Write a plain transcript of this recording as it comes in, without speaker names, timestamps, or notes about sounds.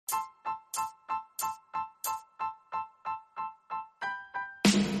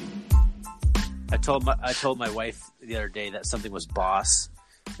I told my wife the other day that something was boss.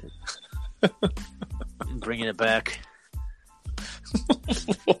 Bringing it back.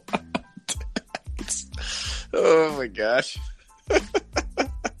 Oh my gosh.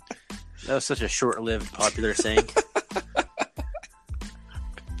 That was such a short-lived popular saying.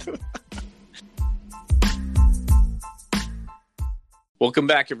 Welcome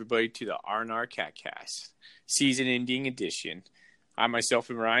back, everybody, to the R&R CatCast, season-ending edition. I myself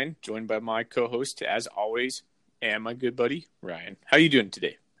am Ryan, joined by my co-host, as always, and my good buddy, Ryan. How you doing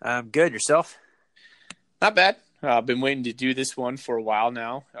today? I'm good. Yourself? Not bad. I've been waiting to do this one for a while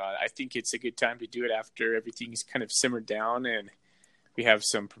now. I think it's a good time to do it after everything's kind of simmered down and we have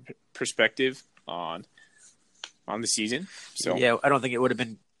some perspective on the season. So yeah, I don't think it would have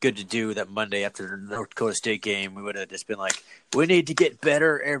been good to do that Monday after the North Dakota State game. We would have just been like, we need to get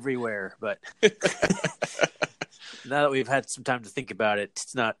better everywhere. But now that we've had some time to think about it,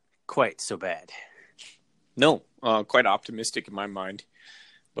 it's not quite so bad. No, quite optimistic in my mind,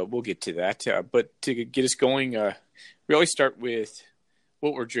 but we'll get to that. But to get us going, we always start with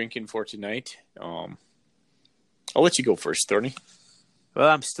what we're drinking for tonight. I'll let you go first, Thorny. Well,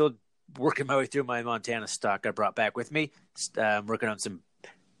 I'm still working my way through my Montana stock I brought back with me. I'm working on some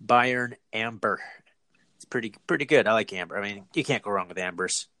Bayern Amber. It's pretty good. I like amber. I mean, you can't go wrong with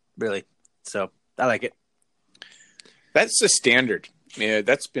ambers, really. So I like it. That's the standard. Yeah,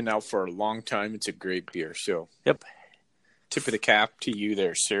 that's been out for a long time. It's a great beer. So yep. Tip of the cap to you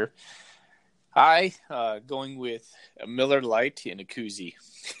there, sir. I going with a Miller Lite in a koozie.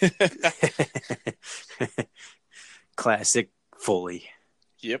 Classic Foley.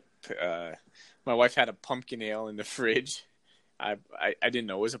 Yep. My wife had a pumpkin ale in the fridge. I didn't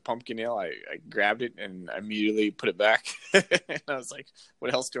know it was a pumpkin ale. I grabbed it and I immediately put it back. And I was like,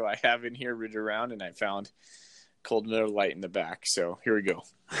 what else do I have in here? Read around, and I found cold Miller Lite in the back. So here we go.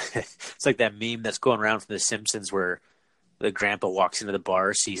 It's like that meme that's going around from The Simpsons where the grandpa walks into the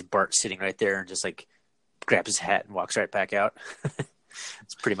bar, sees Bart sitting right there, and just like grabs his hat and walks right back out.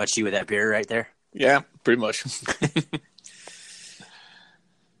 It's pretty much you with that beer right there. Yeah, pretty much.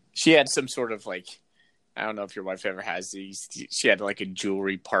 She had some sort of like, I don't know if your wife ever has these. She had like a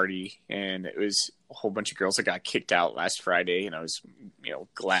jewelry party, and it was a whole bunch of girls that got kicked out last Friday, and I was,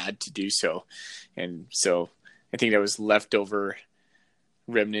 glad to do so. And so I think that was leftover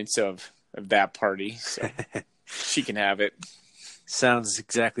remnants of that party. So she can have it. Sounds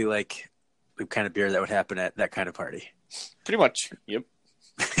exactly like the kind of beer that would happen at that kind of party. Pretty much. Yep.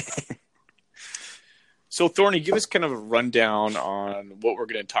 So, Thorny, give us kind of a rundown on what we're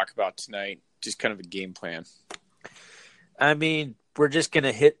going to talk about tonight, just kind of a game plan. I mean, we're just going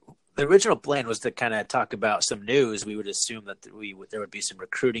to hit – the original plan was to kind of talk about some news. We would assume that there would be some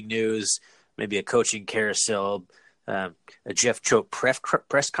recruiting news, maybe a coaching carousel, a Jeff Choate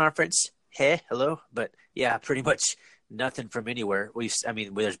press conference. Hey, hello. But, yeah, pretty much nothing from anywhere.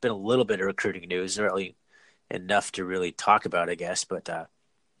 There's been a little bit of recruiting news, really enough to really talk about, I guess, but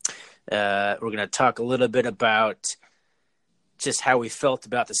we're going to talk a little bit about just how we felt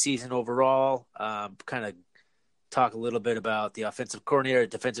about the season overall, kind of talk a little bit about the offensive coordinator,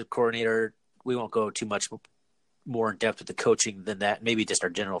 defensive coordinator. We won't go too much more in depth with the coaching than that. Maybe just our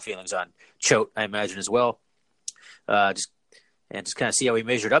general feelings on Choate, I imagine, as well. Just kind of see how we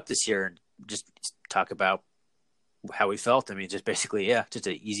measured up this year and just talk about how we felt. I mean, just basically, just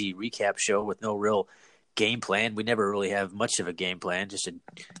an easy recap show with no real game plan. We never really have much of a game plan, just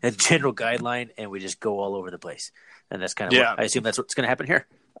a general guideline, and we just go all over the place. And that's kind of what I assume that's what's going to happen here.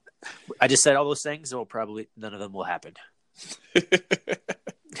 I just said all those things, so probably none of them will happen.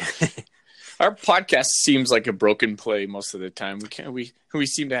 Our podcast seems like a broken play most of the time. We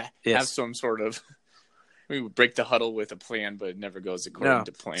seem to have some sort of we break the huddle with a plan, but it never goes according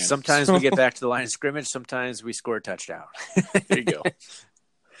to plan. Sometimes we get back to the line of scrimmage. Sometimes we score a touchdown. There you go.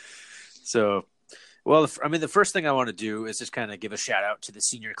 So. Well, the first thing I want to do is just kind of give a shout out to the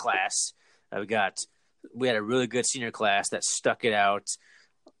senior class. We had a really good senior class that stuck it out.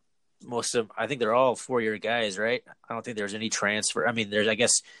 I think they're all 4-year guys, right? I don't think there's any transfer. I mean, I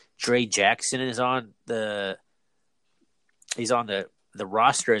guess Dre Jackson is on the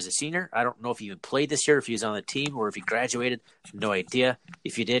roster as a senior. I don't know if he even played this year, if he was on the team, or if he graduated. No idea.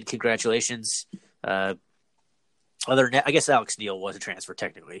 If you did, congratulations. Other than that, I guess Alex Neal was a transfer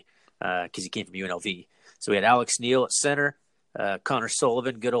technically. Because he came from UNLV. So we had Alex Neal at center, Connor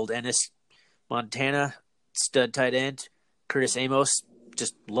Sullivan, good old Ennis, Montana, stud tight end, Curtis Amos.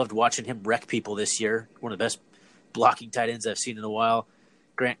 Just loved watching him wreck people this year. One of the best blocking tight ends I've seen in a while.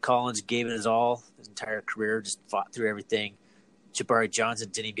 Grant Collins gave it his all his entire career, just fought through everything. Jabari Johnson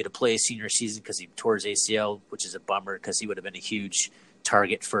didn't even get to play his senior season because he tore his ACL, which is a bummer because he would have been a huge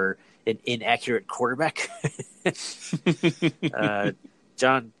target for an inaccurate quarterback.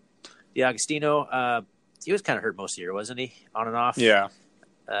 John D'Agostino, he was kind of hurt most of the year, wasn't he? On and off. Yeah.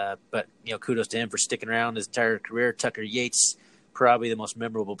 But kudos to him for sticking around his entire career. Tucker Yates, probably the most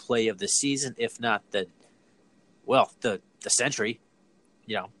memorable play of the season, if not the century.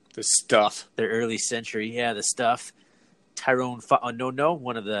 The stuff. The early century, the stuff. Tyrone no,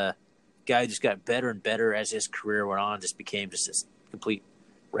 one of the guys just got better and better as his career went on. Just became just this complete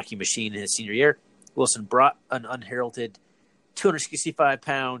wrecking machine in his senior year. Wilson brought an unheralded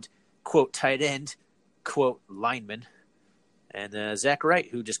 265-pound quote tight end, quote lineman, and Zach Wright,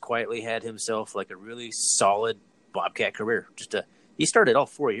 who just quietly had himself like a really solid Bobcat career. He started all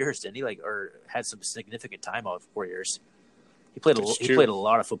 4 years, didn't he? Or had some significant time out of 4 years. He played a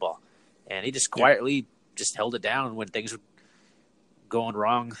lot of football, and he just quietly just held it down when things were going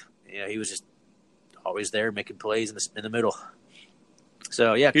wrong. He was just always there making plays in the middle.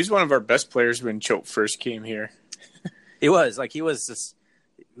 So he was one of our best players when Choate first came here. He was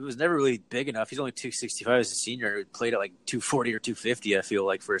never really big enough. He's only 265 as a senior. He played at like 240 or 250. I feel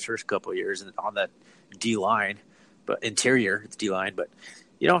like for his first couple of years on that D line, but interior D line. But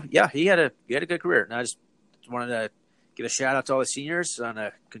he had a good career, and I just wanted to give a shout out to all the seniors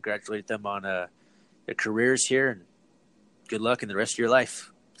and congratulate them on their careers here, and good luck in the rest of your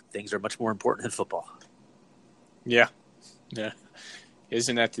life. Things are much more important than football. Yeah.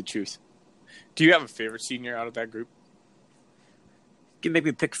 Isn't that the truth? Do you have a favorite senior out of that group? You can make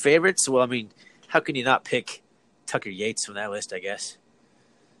me pick favorites. Well, I mean, how can you not pick Tucker Yates from that list, I guess?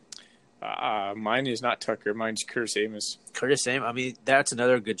 Mine is not Tucker. Mine's Curtis Amos. Curtis Amos. I mean, that's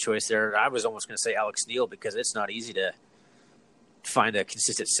another good choice there. I was almost going to say Alex Neal because it's not easy to find a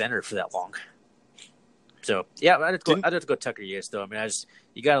consistent center for that long. So, yeah, I'd have to go Tucker Yates, though. I mean,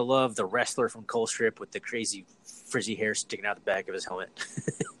 you got to love the wrestler from Colstrip with the crazy frizzy hair sticking out the back of his helmet.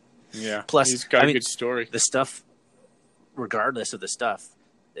 Yeah. Plus, he's got a good story. The stuff, regardless of the stuff,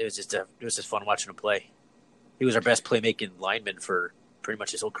 it was just fun watching him play. He was our best playmaking lineman for pretty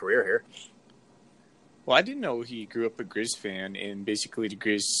much his whole career here. Well, I didn't know he grew up a Grizz fan, and basically the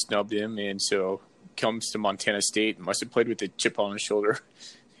Grizz snubbed him, and so comes to Montana State and must have played with a chip on his shoulder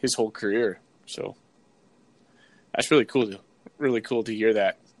his whole career. So that's really cool to hear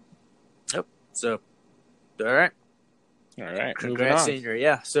that. Yep. So, all right. Congrats, senior.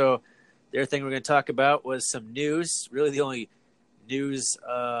 Yeah. So the other thing we're going to talk about was some news. Really, the only news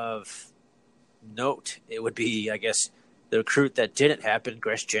of note, it would be, I guess, the recruit that didn't happen.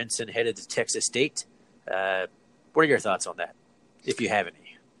 Gresh Jensen headed to Texas State. What are your thoughts on that, if you have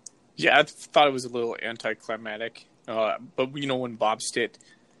any? Yeah, I thought it was a little anticlimactic. But, when Bob Stitt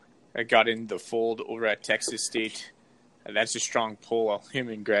got in the fold over at Texas State, that's a strong pull. Him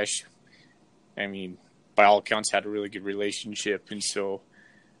and Gresh, I mean, by all accounts, had a really good relationship. And so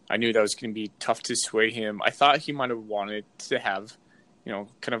I knew that was going to be tough to sway him. I thought he might have wanted to have,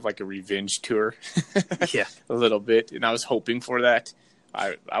 kind of like a revenge tour. Yeah. A little bit. And I was hoping for that.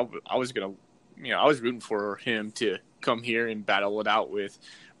 I was going to, I was rooting for him to come here and battle it out with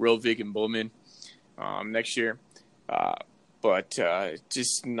Rovig and Bowman next year. But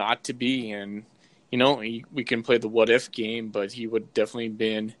just not to be. And, we can play the what-if game, but he would definitely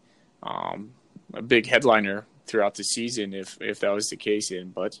been a big headliner throughout the season if that was the case.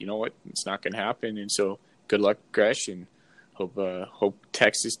 But you know what? It's not going to happen. And so good luck, Gresh, and hope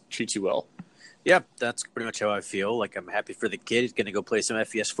Texas treats you well. Yeah, that's pretty much how I feel. Like, I'm happy for the kid. He's going to go play some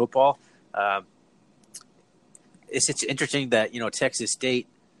FBS football. It's interesting that, Texas State,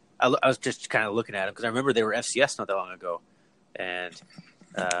 I was just kind of looking at them because I remember they were FCS not that long ago. And,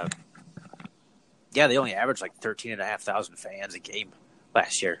 they only averaged like 13,500 fans a game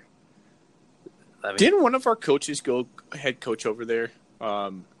last year. I mean, didn't one of our coaches go head coach over there?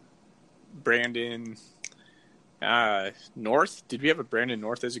 Brandon North? Did we have a Brandon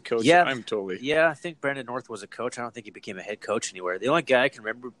North as a coach? Yeah. Yeah, I think Brandon North was a coach. I don't think he became a head coach anywhere. The only guy I can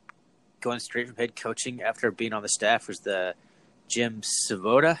remember going straight from head coaching after being on the staff was the Jim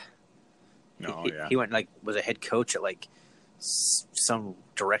Savoda. He went was a head coach at some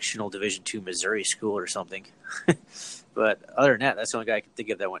directional Division II Missouri school or something. But other than that, that's the only guy I can think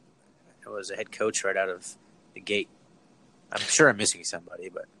of that was a head coach right out of the gate. I'm sure I'm missing somebody,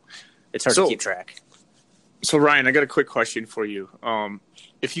 but it's hard to keep track. So, Ryan, I got a quick question for you.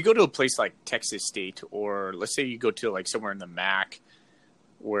 If you go to a place like Texas State, or let's say you go to somewhere in the MAC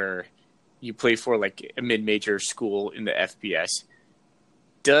where you play for a mid-major school in the FBS,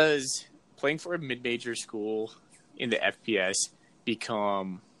 does playing for a mid-major school in the FBS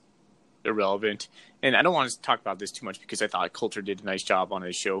become irrelevant? And I don't want to talk about this too much because I thought Coulter did a nice job on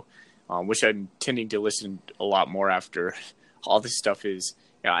his show, which I'm tending to listen a lot more after all this stuff is,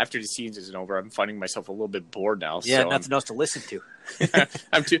 after the season is over, I'm finding myself a little bit bored now. Yeah, so nothing else to listen to.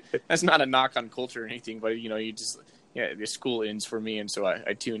 That's not a knock on culture or anything, but you just, the school ends for me, and so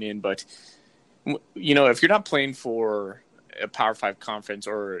I tune in. But if you're not playing for a Power 5 conference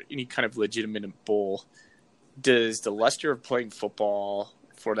or any kind of legitimate bowl, does the luster of playing football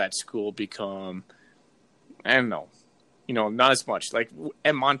for that school become, I don't know, not as much. Like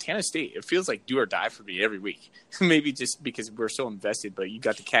at Montana State, it feels like do or die for me every week. Maybe just because we're so invested, but you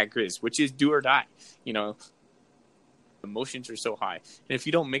got the Cat Grizz, which is do or die. Emotions are so high. And if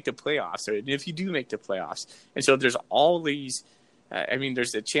you don't make the playoffs, or if you do make the playoffs, and so there's all these,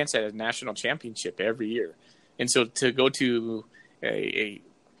 there's a chance at a national championship every year. And so to go to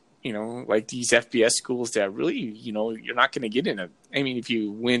like these FBS schools that really, you're not going to get in if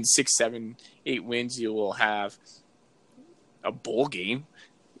you win 6, 7, 8 wins, you will have a bowl game.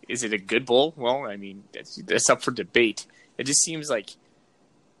 Is it a good bowl? Well, that's up for debate. It just seems like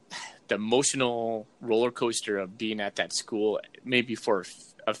the emotional roller coaster of being at that school, maybe for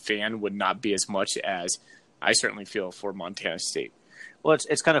a fan, would not be as much as I certainly feel for Montana State. Well,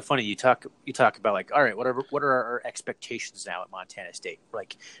 it's kind of funny. You talk about like, all right, what are our expectations now at Montana State?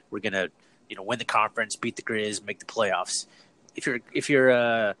 Like, we're gonna, win the conference, beat the Grizz, make the playoffs. If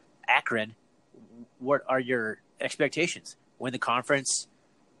you're Akron, what are your expectations? Win the conference?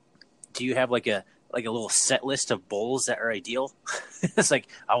 Do you have like a little set list of bowls that are ideal? It's like,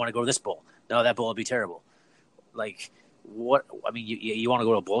 I want to go to this bowl. No, that bowl would be terrible. Like, what? You want to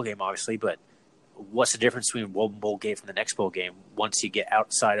go to a bowl game, obviously, but what's the difference between one bowl game from the next bowl game once you get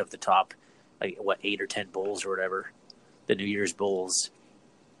outside of the top, 8 or 10 bowls or whatever, the New Year's bowls?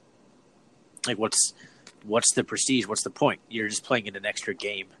 Like, what's the prestige? What's the point? You're just playing in an extra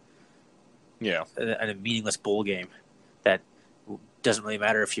game. Yeah. And a meaningless bowl game that doesn't really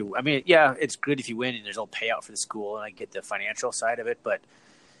matter if you – it's good if you win and there's a payout for the school, and I get the financial side of it, but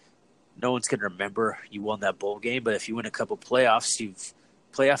no one's going to remember you won that bowl game. But if you win a couple playoff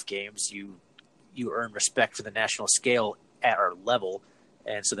games, you earn respect for the national scale at our level.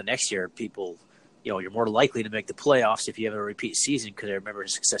 And so the next year, people, you're more likely to make the playoffs if you have a repeat season because they remember the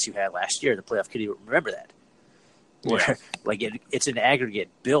success you had last year. The playoff committee will remember that. Yeah. It's an aggregate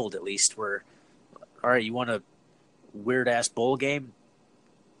build, at least, where, all right, you want a weird-ass bowl game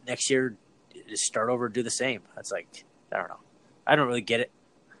next year, just start over and do the same. That's like, I don't know. I don't really get it.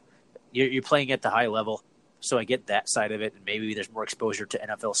 You're playing at the high level, so I get that side of it, and maybe there's more exposure to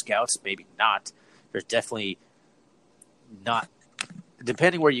NFL scouts, maybe not. There's definitely not.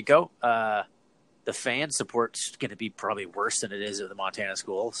 Depending where you go, the fan support's going to be probably worse than it is at the Montana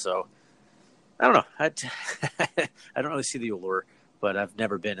school. So I don't know. I don't really see the allure, but I've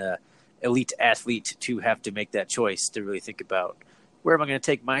never been a elite athlete to have to make that choice to really think about where am I going to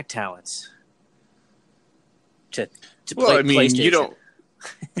take my talents to play PlayStation.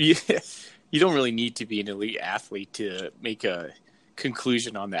 You don't really need to be an elite athlete to make a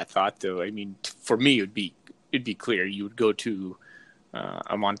conclusion on that thought, though. For me, it'd be clear. You would go to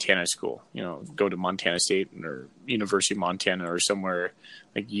a Montana school, go to Montana State or University of Montana or somewhere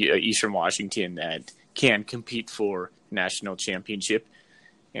like Eastern Washington that can compete for national championship,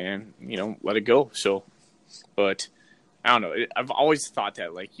 and let it go. So, but I don't know. I've always thought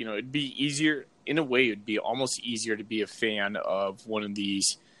that it'd be easier in a way. It'd be almost easier to be a fan of one of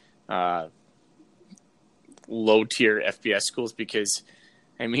these low tier FBS schools because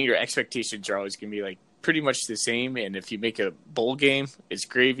your expectations are always going to be pretty much the same, and if you make a bowl game, it's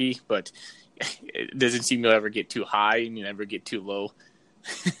gravy, but it doesn't seem to ever get too high and you never get too low.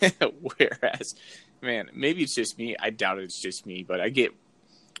 Whereas, man, maybe it's just me. I doubt it's just me, but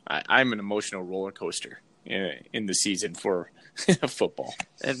I'm an emotional roller coaster in the season for football.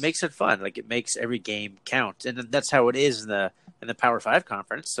 It makes it fun. It makes every game count, and that's how it is in the Power 5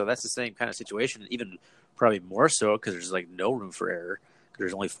 conference. So that's the same kind of situation, even probably more so because there's no room for error.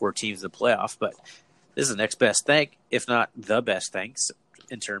 There's only 4 teams in the playoff, but this is the next best thing, if not the best thing,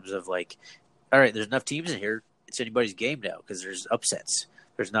 in terms of all right, there's enough teams in here. It's anybody's game now because there's upsets.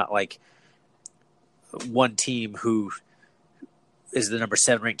 There's not one team who is the number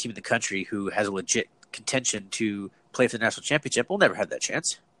 7 ranked team in the country who has a legit contention to play for the national championship. We'll never have that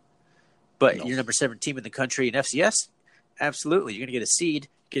chance. But No. You're number 7 team in the country in FCS. Absolutely, you're going to get a seed.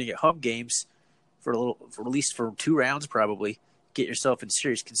 You're going to get home games for at least 2 rounds, probably. Get yourself in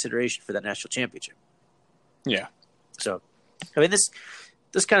serious consideration for that national championship. Yeah. So, this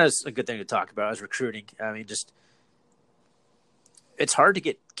kind of is a good thing to talk about is recruiting. It's hard to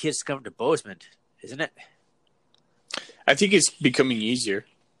get kids to come to Bozeman, isn't it? I think it's becoming easier.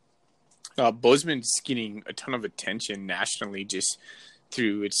 Bozeman's getting a ton of attention nationally just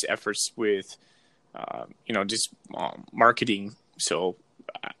through its efforts with just marketing. So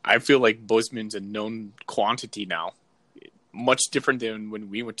I feel like Bozeman's a known quantity now, much different than when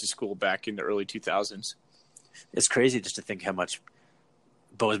we went to school back in the early 2000s. It's crazy just to think how much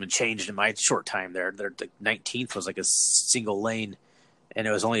Bozeman changed in my short time there. Their 19th was like a single lane, and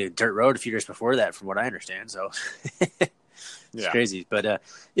it was only a dirt road a few years before that, from what I understand. So it's crazy. But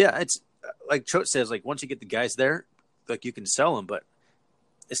it's like Choate says, like once you get the guys there, like you can sell them, but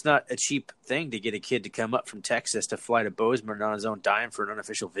it's not a cheap thing to get a kid to come up from Texas to fly to Bozeman on his own dime for an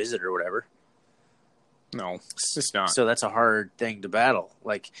unofficial visit or whatever. No, it's just not. So that's a hard thing to battle.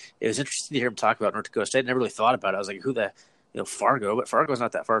 Like, it was interesting to hear him talk about North Dakota State. I never really thought about it. I was like, Fargo, but Fargo's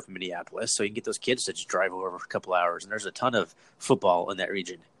not that far from Minneapolis. So you can get those kids to just drive over for a couple hours. And there's a ton of football in that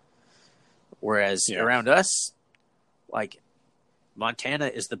region. Whereas around us, like, Montana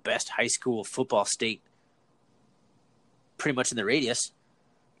is the best high school football state pretty much in the radius.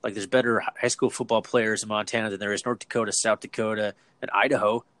 Like, there's better high school football players in Montana than there is North Dakota, South Dakota, and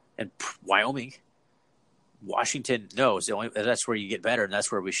Idaho, and Wyoming. Washington, no, that's where you get better, and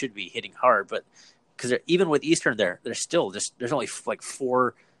that's where we should be hitting hard. But because even with Eastern there's still there's only like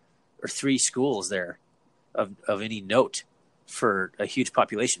 4 or 3 schools there of any note for a huge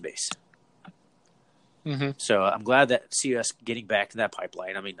population base. Mm-hmm. So I'm glad that CUS getting back to that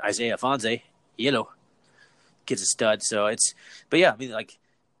pipeline. I mean, Isaiah Fonze, kid's a stud. So but yeah, I mean, like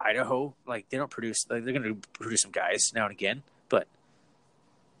Idaho, like they don't produce, like they're going to produce some guys now and again, but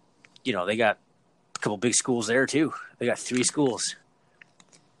they got a couple big schools there too. They got 3 schools.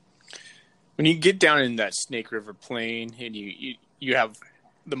 When you get down in that Snake River Plain and you have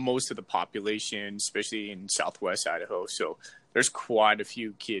the most of the population, especially in southwest Idaho, so there's quite a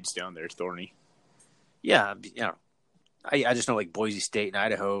few kids down there, Thorny. Yeah, I just know like Boise State and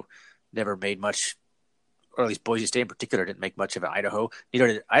Idaho never made much, or at least Boise State in particular didn't make much of Idaho.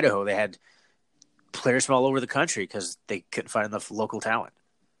 Idaho, they had players from all over the country because they couldn't find enough local talent.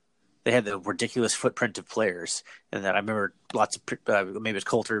 They had the ridiculous footprint of players, and that I remember lots of maybe it's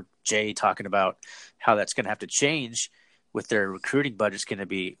Coulter Jay talking about how that's going to have to change with their recruiting budget's going to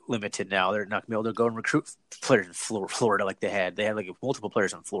be limited now. They're not going to be able to go and recruit players in Florida like they had. They had like multiple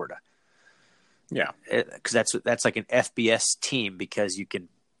players in Florida. Yeah, because that's like an FBS team because you can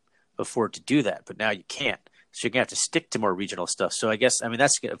afford to do that, but now you can't. So you're gonna have to stick to more regional stuff. So I guess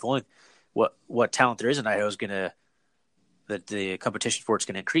that's only what talent there is in Idaho is gonna that the competition for it's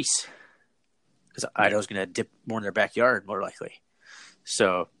gonna increase because Idaho's gonna dip more in their backyard more likely.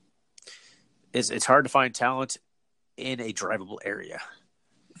 So it's hard to find talent in a drivable area.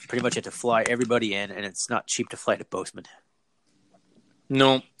 You pretty much have to fly everybody in, and it's not cheap to fly to Bozeman.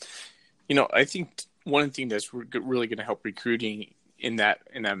 No. I think one thing that's really going to help recruiting in that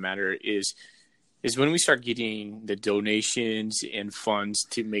matter is when we start getting the donations and funds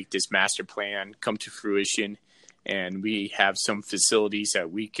to make this master plan come to fruition, and we have some facilities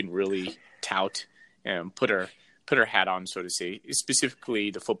that we can really tout and put our hat on, so to say,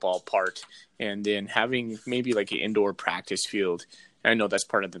 specifically the football part, and then having maybe like an indoor practice field. I know that's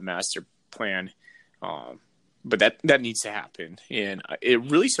part of the master plan. But that needs to happen, and it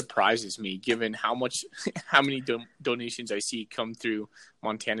really surprises me given how many donations I see come through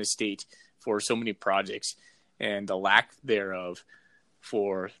Montana State for so many projects, and the lack thereof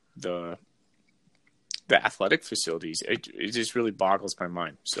for the athletic facilities. It just really boggles my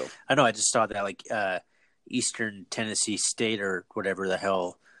mind. So I know I just saw that like Eastern Tennessee State or whatever the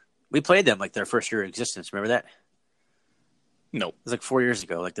hell we played them like their first year of existence. Remember that? No, it was like 4 years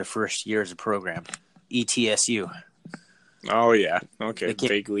ago, like their first year as a program. ETSU. Oh yeah, okay,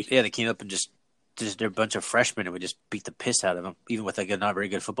 vaguely. Yeah, they came up and just they're a bunch of freshmen, and we just beat the piss out of them, even with like a not very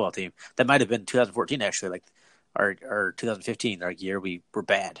good football team. That might have been 2014 actually, like our 2015, our year we were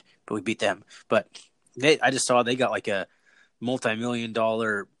bad, but we beat them. But I just saw they got like a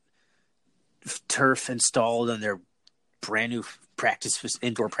multi-million-dollar turf installed on their brand new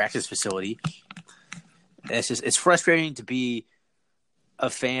indoor practice facility. And it's frustrating to be a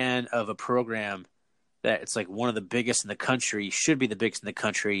fan of a program that it's like one of the biggest in the country, should be the biggest in the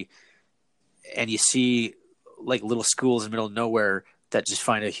country, and you see like little schools in the middle of nowhere that just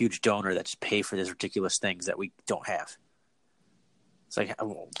find a huge donor that just pay for these ridiculous things that we don't have. It's like,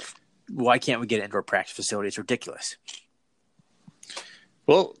 why can't we get an indoor practice facility? It's ridiculous.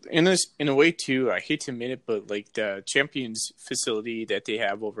 Well, in a way too, I hate to admit it, but like the Champions facility that they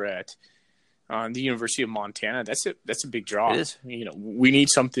have over at the University of Montana, that's a big draw. It is. We need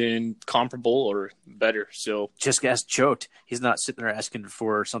something comparable or better. So just ask Choate. He's not sitting there asking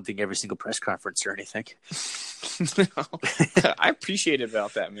for something every single press conference or anything. I appreciate it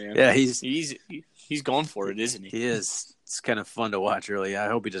about that, man. Yeah, he's going for it, isn't he? He is. It's kind of fun to watch, really. I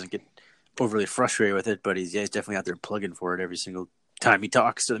hope he doesn't get overly frustrated with it, but he's definitely out there plugging for it every single time he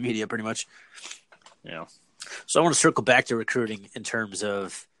talks to the media, pretty much. Yeah. So I want to circle back to recruiting in terms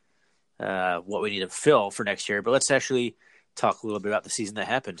of what we need to fill for next year, but let's actually talk a little bit about the season that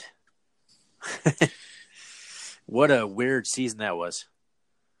happened. What a weird season that was.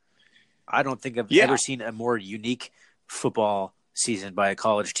 I don't think I've ever seen a more unique football season by a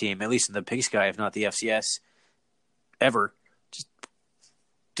college team, at least in the Big Sky, if not the FCS, ever.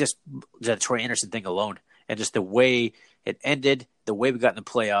 Just the Troy Anderson thing alone, and just the way it ended, the way we got in the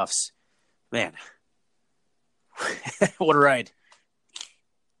playoffs. Man, what a ride.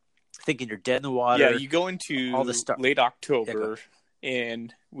 Thinking you're dead in the water. Yeah, you go into all the late October,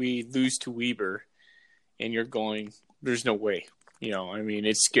 and we lose to Weber, and you're going, there's no way. I mean,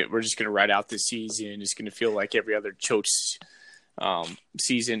 we're just going to ride out this season. It's going to feel like every other Choate's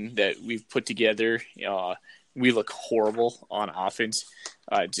season that we've put together. We look horrible on offense,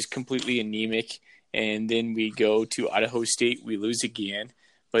 just completely anemic. And then we go to Idaho State. We lose again.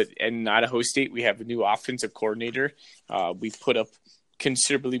 But in Idaho State, we have a new offensive coordinator. We put up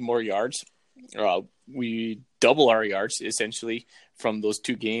considerably more yards. We double our yards, essentially, from those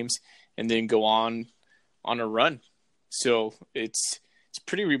two games, and then go on a run. So it's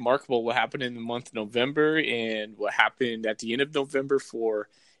pretty remarkable what happened in the month of November and what happened at the end of November for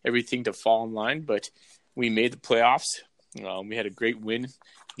everything to fall in line. But we made the playoffs. We had a great win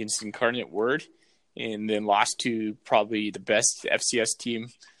against Incarnate Word, and then lost to probably the best FCS team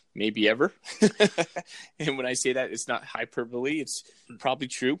maybe ever. And when I say that, it's not hyperbole. It's probably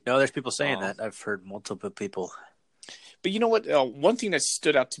true. No, there's people saying that. I've heard multiple people. But you know what? One thing that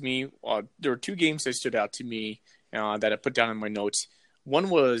stood out to me, there were two games that stood out to me that I put down in my notes. One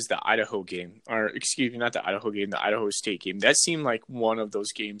was the Idaho game, or excuse me, not the Idaho game, the Idaho State game. That seemed like one of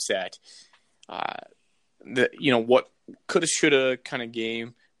those games that, what coulda, shoulda kind of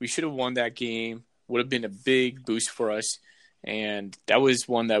game. We should have won that game. Would have been a big boost for us. And that was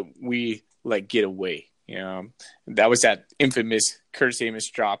one that we let get away. That was that infamous Curtis Amos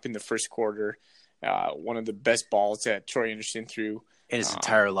drop in the first quarter. One of the best balls that Troy Anderson threw in his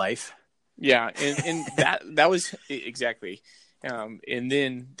entire life. Yeah, and that was exactly. And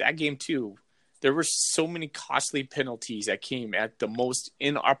then that game too, there were so many costly penalties that came at the most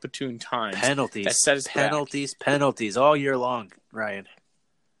inopportune times. Penalties, that set us penalties all year long, Ryan.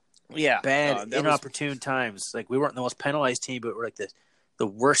 Yeah, bad, inopportune times. Like, we weren't the most penalized team, but we're like the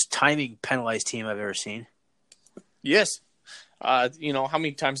worst timing penalized team I've ever seen. Yes. How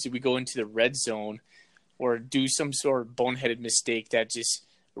many times did we go into the red zone or do some sort of boneheaded mistake that just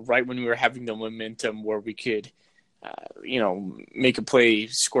right when we were having the momentum where we could, make a play,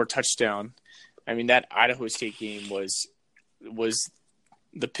 score a touchdown. I mean, that Idaho State game was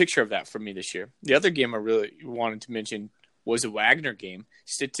the picture of that for me this year. The other game I really wanted to mention was a Wagner game.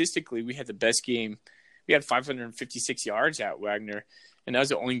 Statistically, we had the best game. We had 556 yards at Wagner, and that was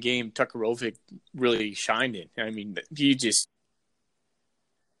the only game Tucker Rovig really shined in. I mean, he just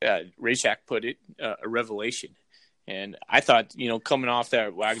Rayshak put it, a revelation. And I thought, coming off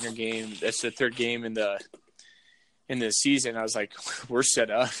that Wagner game, that's the third game in the season. I was like, we're set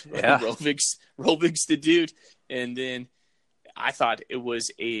up. Yeah. Rovig's the dude. And then I thought it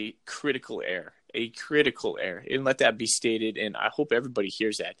was a critical error. And let that be stated. And I hope everybody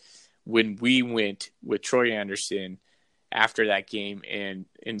hears that. When we went with Troy Anderson after that game and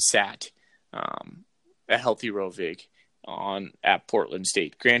sat a healthy Rovig at Portland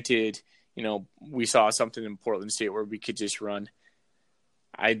State. Granted, we saw something in Portland State where we could just run.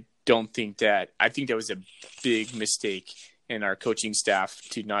 I think that was a big mistake in our coaching staff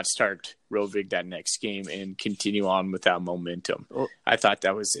to not start Rovig that next game and continue on with that momentum. Well, I thought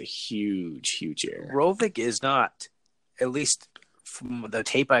that was a huge, huge error. Rovig is not, at least from the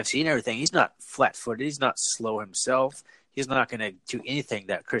tape I've seen, everything, he's not flat-footed. He's not slow himself. He's not going to do anything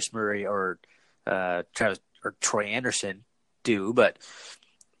that Chris Murray or Travis or Troy Anderson do, but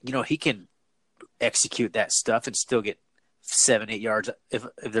he can execute that stuff and still get 7-8 yards if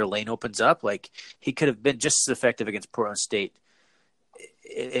their lane opens up. Like, he could have been just as effective against Portland State,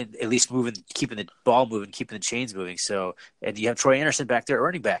 at least keeping the ball moving, keeping the chains moving. So, and you have Troy Anderson back there,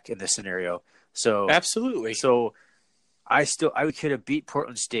 running back in this scenario. So absolutely. So I could have beat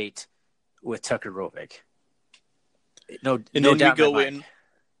Portland State with Tucker Rovig. No doubt in my mind.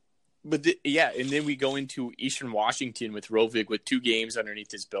 But and then we go into Eastern Washington with Rovig with 2 games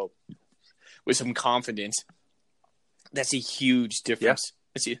underneath his belt with some confidence. That's a huge difference.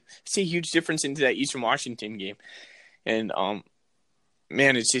 Yeah. It's a huge difference into that Eastern Washington game. And,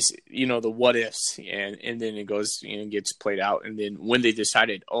 man, it's just, the what ifs. And then it goes, gets played out. And then when they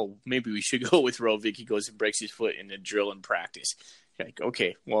decided, maybe we should go with Rovig, he goes and breaks his foot in the drill and practice. Like,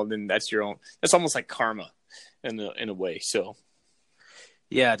 okay, well then that's your own. That's almost like karma, in a way. So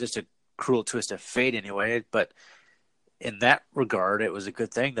Yeah, just a cruel twist of fate anyway. But in that regard, it was a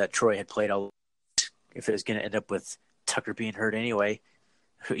good thing that Troy had played all. If it was going to end up with Tucker being hurt anyway,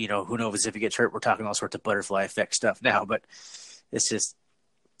 who knows if he gets hurt? We're talking all sorts of butterfly effect stuff now, but it's just,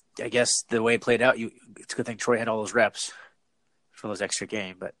 I guess the way it played out, it's a good thing Troy had all those reps for those extra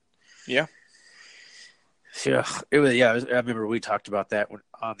game. But yeah, it was. Yeah, I remember we talked about that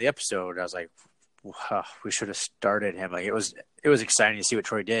on the episode. I was like, wow, we should have started him. Like it was exciting to see what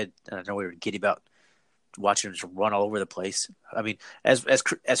Troy did, and I know we were giddy about watching him just run all over the place. I mean, as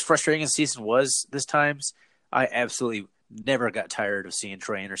frustrating as the season was this times, I absolutely never got tired of seeing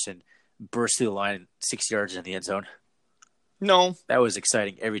Troy Anderson burst through the line 6 yards in the end zone. No, that was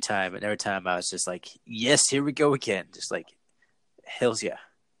exciting every time, and every time I was just like, yes, here we go again. Just like, hells yeah.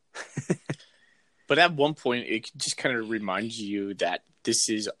 But at one point, it just kind of reminds you that this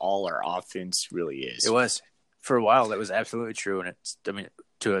is all our offense really is. It was. For a while, that was absolutely true, and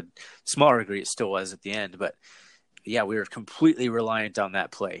to a smaller degree, it still was at the end. But yeah, we were completely reliant on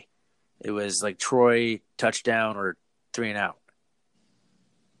that play. It was like Troy touchdown or 3 and out.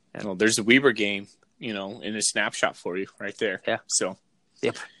 And well, there's the Weber game, in a snapshot for you right there. Yeah. So.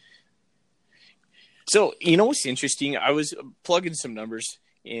 Yep. So what's interesting? I was plugging some numbers,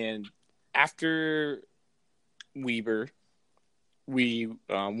 and after Weber, we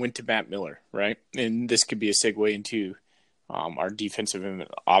went to Matt Miller, right? And this could be a segue into our defensive and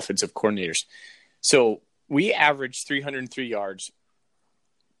offensive coordinators. So we averaged 303 yards.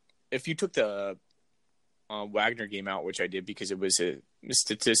 If you took the Wagner game out, which I did because it was a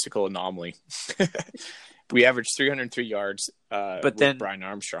statistical anomaly, we averaged 303 yards but then Brian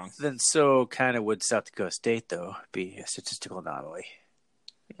Armstrong. Then so kind of would South Dakota State, though, be a statistical anomaly?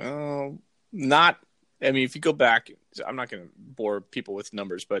 Not. I mean, if you go back, I'm not going to bore people with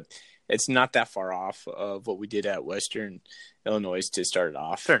numbers, but it's not that far off of what we did at Western Illinois to start it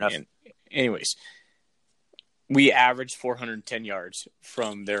off. Fair enough. And anyways, we averaged 410 yards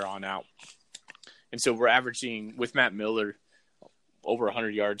from there on out. And so we're averaging, with Matt Miller, over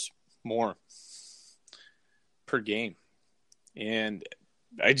 100 yards more per game. And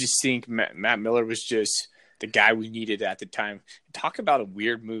I just think Matt Miller was just the guy we needed at the time. Talk about a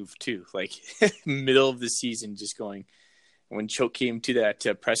weird move too, like middle of the season, just going. When Choke came to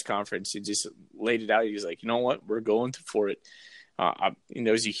that press conference, he just laid it out. He was like, "You know what? We're going for it."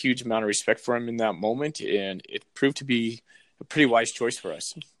 There was a huge amount of respect for him in that moment, and it proved to be a pretty wise choice for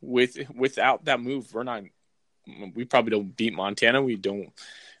us. Without that move, we probably don't beat Montana. We don't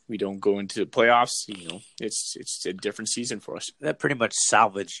go into the playoffs. It's a different season for us. That pretty much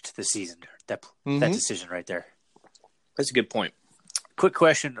salvaged the season. That decision right there. That's a good point. Quick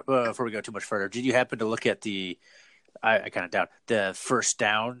question before we go too much further. Did you happen to look at I kind of doubt the first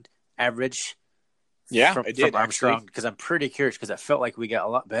down average? Yeah, from Armstrong, because I'm pretty curious, because I felt like we got a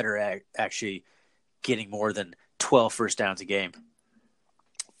lot better at actually getting more than 12 first downs a game.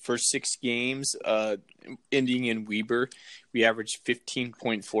 First 6 games, ending in Weber, we averaged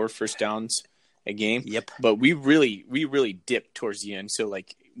 15.4 first downs a game. Yep. But we really dipped towards the end. So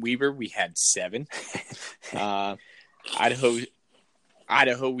like Weber, we had 7. Idaho,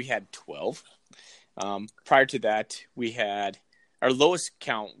 we had 12. Prior to that, we had our lowest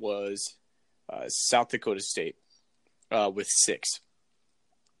count was South Dakota State with 6.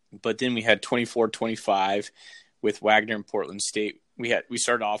 But then we had 24-25 with Wagner and Portland State. We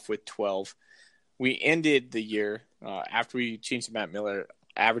started off with 12. We ended the year after we changed to Matt Miller,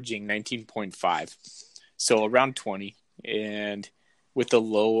 averaging 19.5, so around 20, and with a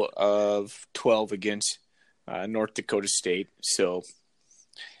low of 12 against North Dakota State. So,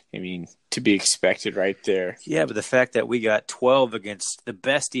 I mean, to be expected right there. Yeah, but the fact that we got 12 against the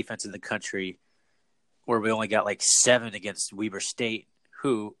best defense in the country, where we only got like 7 against Weber State,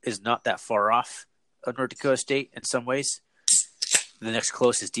 who is not that far off of North Dakota State in some ways. The next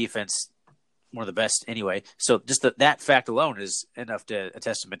closest defense, one of the best anyway. So just that fact alone is enough a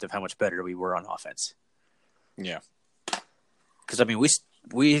testament of how much better we were on offense. Yeah. Because, I mean,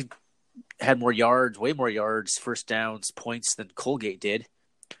 we had more yards, way more yards, first downs, points than Colgate did.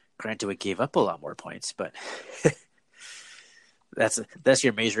 Granted, we gave up a lot more points, but that's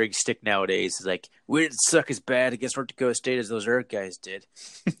your measuring stick nowadays. It's like, we didn't suck as bad against North Dakota State as those other guys did.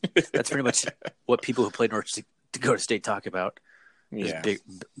 That's pretty much what people who played North Dakota State talk about. Yeah.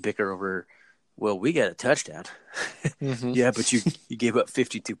 Bicker over, well, we got a touchdown. Mm-hmm. Yeah, but you gave up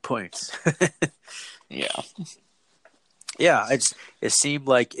 52 points. Yeah. Yeah, it seemed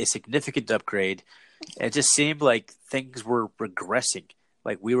like a significant upgrade. It just seemed like things were regressing.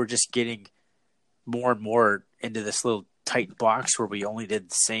 Like we were just getting more and more into this little tight box where we only did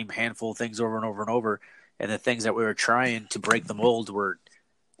the same handful of things over and over and over, and the things that we were trying to break the mold were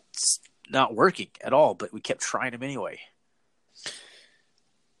not working at all, but we kept trying them anyway.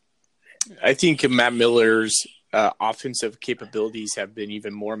 I think Matt Miller's offensive capabilities have been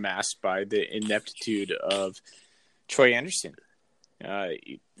even more masked by the ineptitude of Troy Anderson.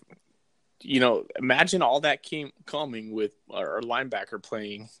 Imagine all that coming with our linebacker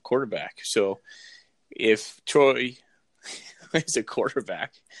playing quarterback. So if Troy is a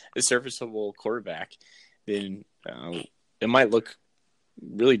quarterback, a serviceable quarterback, then it might look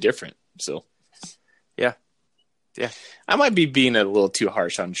really different. So, yeah. I might be being a little too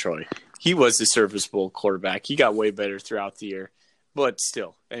harsh on Troy. He was a serviceable quarterback. He got way better throughout the year, but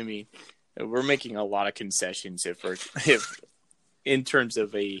still, I mean, we're making a lot of concessions if in terms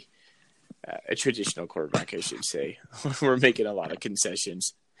of a traditional quarterback, I should say, we're making a lot of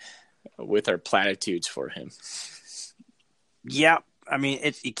concessions with our platitudes for him. Yeah, I mean,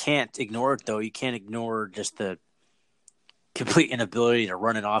 you can't ignore it though. You can't ignore just the complete inability to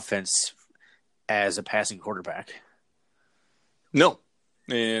run an offense as a passing quarterback. No,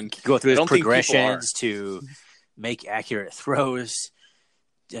 and go through his progressions to make accurate throws,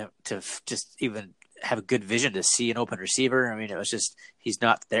 to just even have a good vision to see an open receiver. I mean, it was just he's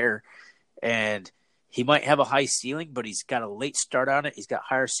not there, and he might have a high ceiling, but he's got a late start on it. He's got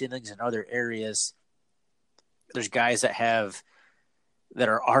higher ceilings in other areas. There's guys that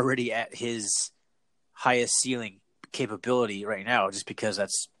are already at his highest ceiling capability right now, just because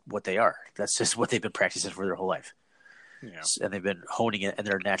that's what they are. That's just what they've been practicing for their whole life. Yeah. And they've been honing it, and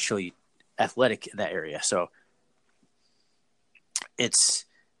they're naturally athletic in that area. So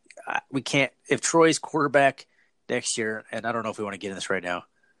we can't, if Troy's quarterback next year, and I don't know if we want to get in this right now,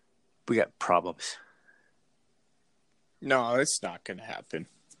 we got problems. No, it's not going to happen.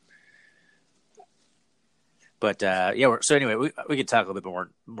 But so anyway, we could talk a little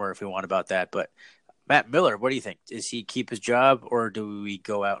bit more if we want about that. But Matt Miller, what do you think? Does he keep his job, or do we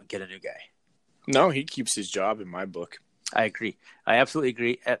go out and get a new guy? No, he keeps his job in my book. I agree. I absolutely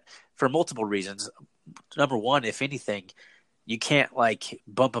agree for multiple reasons. Number one, if anything, you can't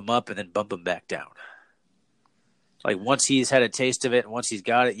bump him up and then bump him back down. Once he's had a taste of it, and once he's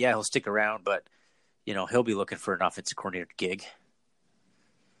got it, yeah, he'll stick around, but he'll be looking for an offensive coordinator gig.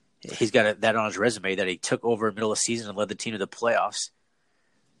 He's got that on his resume that he took over in the middle of the season and led the team to the playoffs.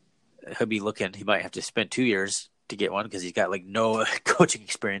 He'll be looking. He might have to spend 2 years to get one because he's got no coaching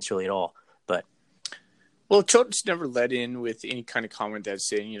experience really at all. But Coach never let in with any kind of comment that's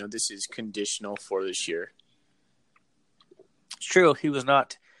saying, this is conditional for this year. It's true. He was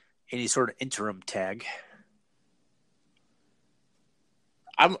not any sort of interim tag.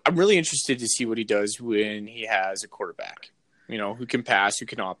 I'm really interested to see what he does when he has a quarterback, who can pass, who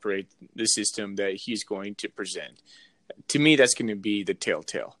can operate the system that he's going to present. To me, that's going to be the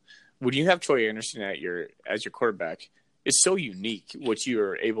telltale. When you have Troy Anderson as your quarterback, it's so unique what you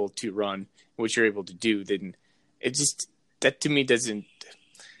are able to run, what you're able to do. Then that to me doesn't.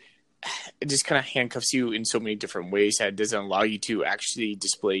 It just kind of handcuffs you in so many different ways that it doesn't allow you to actually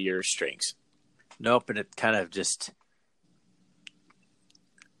display your strengths. Nope, and it kind of just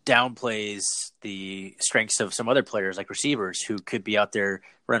downplays the strengths of some other players, like receivers, who could be out there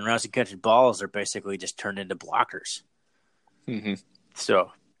running around and catching balls. They're basically just turned into blockers. Mm-hmm. So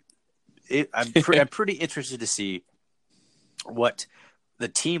I'm pretty interested to see what the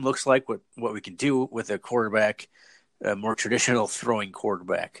team looks like, what we can do with a quarterback, a more traditional throwing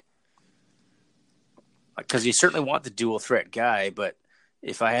quarterback. Because you certainly want the dual threat guy, but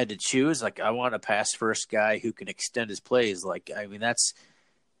if I had to choose, I want a pass first guy who can extend his plays. That's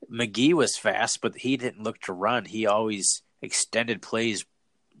McGee was fast, but he didn't look to run. He always extended plays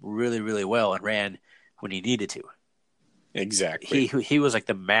really, really well and ran when he needed to. Exactly. He was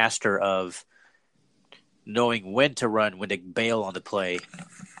the master of knowing when to run, when to bail on the play.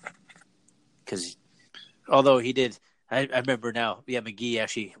 Because although he did, I remember now, McGee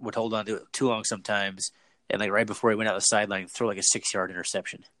actually would hold on to it too long sometimes, and right before he went out the sideline, throw a 6-yard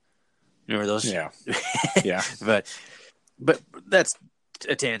interception. Remember those? Yeah. Yeah. But that's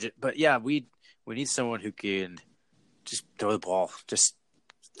a tangent. But yeah, we need someone who can just throw the ball, just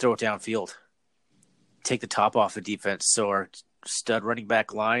throw it downfield, take the top off the defense, so our stud running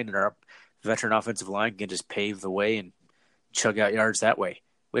back line and our veteran offensive line can just pave the way and chug out yards that way.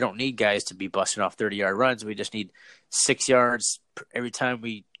 We don't need guys to be busting off 30-yard runs. We just need 6 yards every time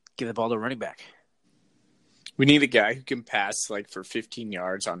we give the ball to a running back. We need a guy who can pass for 15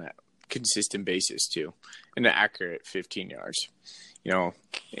 yards on a consistent basis too, and an accurate 15 yards.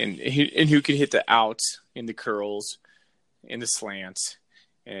 And who can hit the outs, in the curls, in the slants,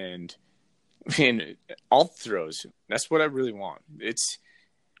 and And all throws. That's what I really want. It's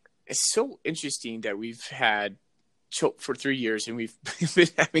so interesting that we've had choke for 3 years, and we've been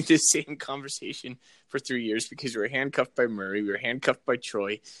having this same conversation for 3 years because we were handcuffed by Murray, we were handcuffed by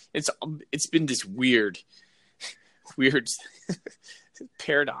Troy. It's been this weird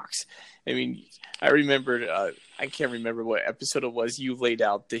paradox. I mean, I remembered, I can't remember what episode it was. You laid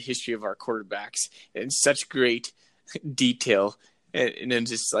out the history of our quarterbacks in such great detail, and then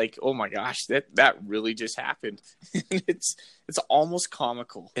just like, oh my gosh, that really just happened. it's almost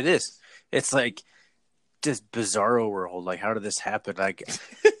comical. It is. It's like just bizarro world. Like, how did this happen? Like,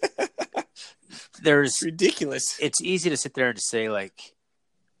 It's ridiculous. It's easy to sit there and say like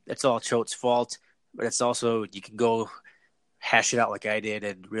it's all Choate's fault, but it's also you can go hash it out like I did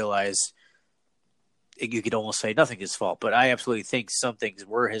and realize you could almost say nothing is his fault. But I absolutely think some things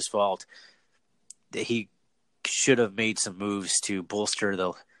were his fault. That he should have made some moves to bolster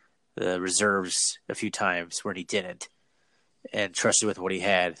the reserves a few times when he didn't, and trusted with what he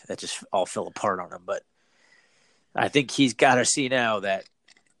had. That just all fell apart on him. But I think he's got to see now that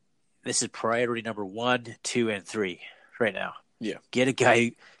this is priority number 1, 2, and 3 right now. Yeah. Get a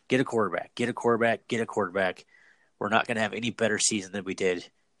guy, get a quarterback, get a quarterback, get a quarterback. We're not going to have any better season than we did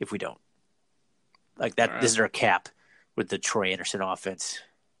if we don't. Like that, right. This is our cap with the Troy Anderson offense,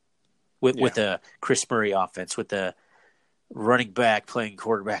 with the Chris Murray offense, with the running back playing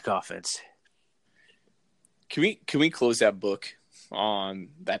quarterback offense. Can we close that book on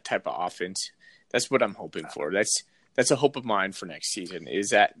that type of offense? That's what I'm hoping for. That's a hope of mine for next season. Is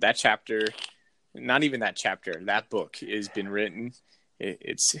that chapter, not even that chapter, that book has been written.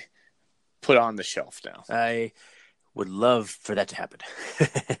 It's put on the shelf now. I would love for that to happen.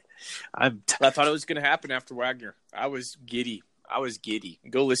 I thought it was going to happen after Wagner. I was giddy.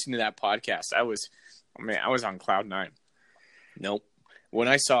 Go listen to that podcast. I was on cloud 9. Nope. When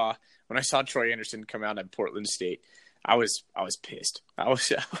I saw Troy Anderson come out at Portland State, I was pissed. I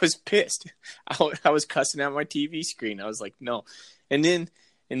was pissed. I was cussing out my TV screen. I was like, no. And then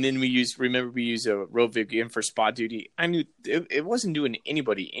we used Rovig in for spot duty. I knew it wasn't doing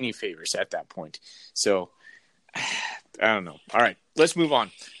anybody any favors at that point. So I don't know. All right, let's move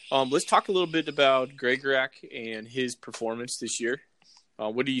on. Let's talk a little bit about Gregorak and his performance this year.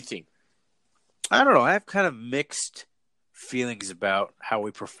 What do you think? I don't know. I have kind of mixed feelings about how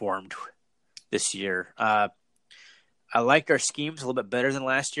we performed this year. I liked our schemes a little bit better than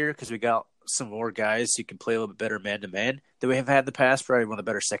last year because we got some more guys who can play a little bit better man-to-man than we have had in the past. Probably one of the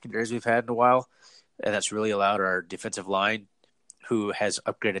better secondaries we've had in a while. And that's really allowed our defensive line, who has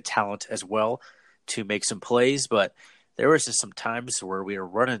upgraded talent as well, to make some plays. But there was just some times where we were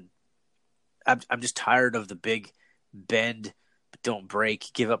running. I'm just tired of the big bend, but don't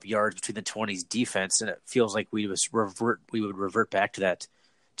break, give up yards between the 20s defense. And it feels like we would revert back to that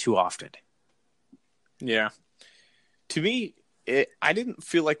too often. Yeah. To me, I didn't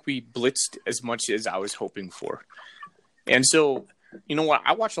feel like we blitzed as much as I was hoping for. And so, you know what?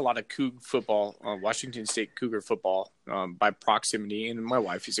 I watch a lot of Coug football, Washington State Cougar football by proximity, and my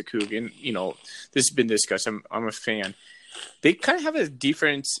wife is a Coug, and, you know, this has been discussed. I'm a fan. They kind of have a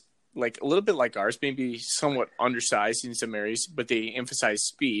defense, like a little bit like ours, maybe somewhat undersized in some areas, but they emphasize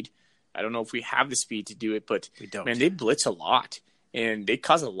speed. I don't know if we have the speed to do it, but, we don't. Man, they blitz a lot, and they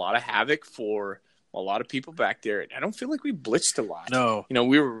cause a lot of havoc for a lot of people back there. I don't feel like we blitzed a lot. No. You know,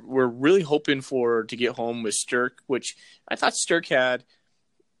 we're really hoping to get home with Stirk, which I thought Stirk had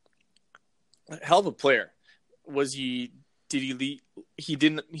a hell of a player. Did he lead? He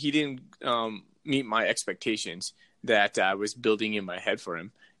didn't meet my expectations that I was building in my head for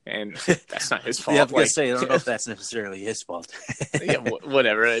him. And that's not his fault. Yeah, I was going to say, I don't know if that's necessarily his fault. Yeah,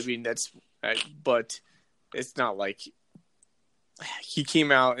 whatever. I mean, but it's not like he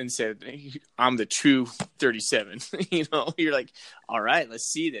came out and said, I'm the true 37. You know, you're like, all right,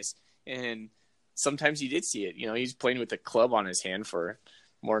 let's see this. And sometimes he did see it. You know, he's playing with a club on his hand for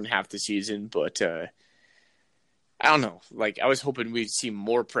more than half the season. But I don't know. Like, I was hoping we'd see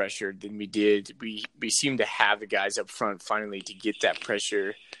more pressure than we did. We seemed to have the guys up front finally to get that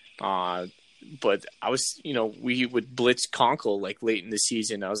pressure. But I was, you know, we would blitz Conkle like late in the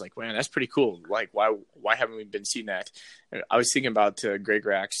season. I was like, man, that's pretty cool. Like, why haven't we been seeing that? And I was thinking about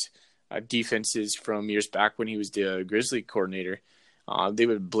Gregorak's defenses from years back when he was the Grizzly coordinator. They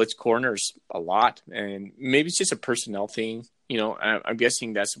would blitz corners a lot, and maybe it's just a personnel thing. You know, I'm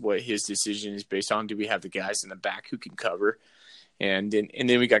guessing that's what his decision is based on. Do we have the guys in the back who can cover? And then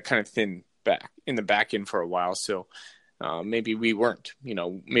we got kind of thin back in the back end for a while. So maybe we weren't, you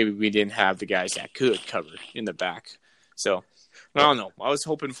know, maybe we didn't have the guys that could cover in the back. So I don't know. I was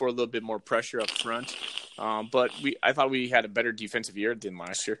hoping for a little bit more pressure up front. But I thought we had a better defensive year than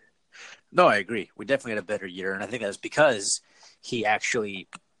last year. No, I agree. We definitely had a better year, and I think that's because he actually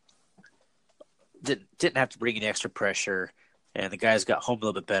didn't have to bring any extra pressure, and the guys got home a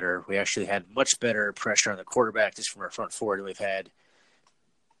little bit better. We actually had much better pressure on the quarterback just from our front four than we've had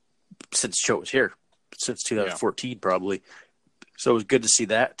since Choate was here, since 2014 probably. So it was good to see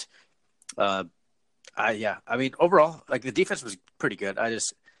that. I mean, overall, like the defense was pretty good.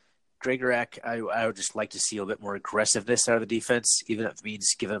 Gregorak, I would just like to see a little bit more aggressiveness out of the defense, even if it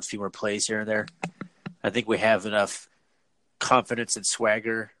means giving up a few more plays here and there. I think we have enough confidence and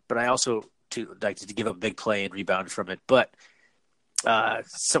swagger, but I also like to give up a big play and rebound from it. But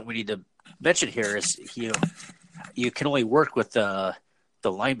something we need to mention here is you can only work with the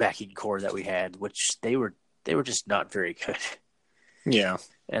linebacking core that we had, which they were just not very good. Yeah.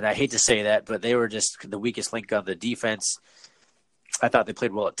 And I hate to say that, but they were just the weakest link on the defense. I thought they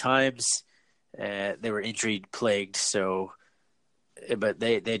played well at times. They were injury plagued, but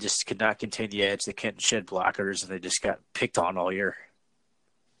they just could not contain the edge. They couldn't shed blockers, and they just got picked on all year.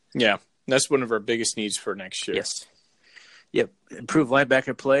 Yeah, that's one of our biggest needs for next year. Yes. Yep, improve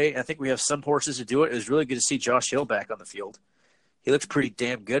linebacker play. I think we have some horses to do it. It was really good to see Josh Hill back on the field. He looked pretty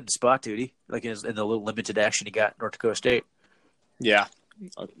damn good in spot duty, like in the little limited action he got at North Dakota State. Yeah,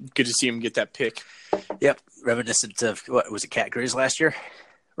 good to see him get that pick. Yep, reminiscent of, what was it, Cat Grizz last year?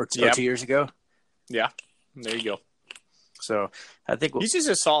 Or 2 years ago? Yeah, there you go. So I think he's just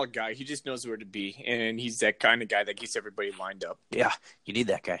a solid guy. He just knows where to be, and he's that kind of guy that gets everybody lined up. Yeah, you need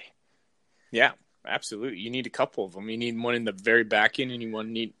that guy. Yeah, absolutely. You need a couple of them. You need one in the very back end, and you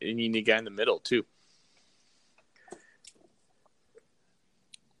need a guy in the middle too.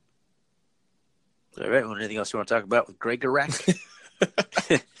 All right. Well, anything else you want to talk about with Gregorak?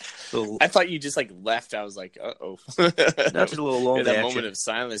 I thought you just left. I was like, "Uh-oh." That's a little long. That moment of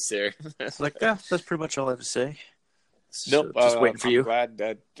silence there. It's like, yeah, that's pretty much all I have to say. Nope. Just waiting for you.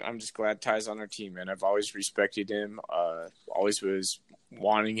 I'm just glad Ty's on our team, and I've always respected him. Always was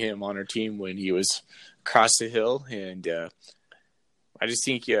wanting him on our team when he was across the hill, and I just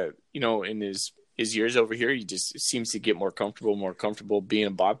think, in his years over here, he just seems to get more comfortable being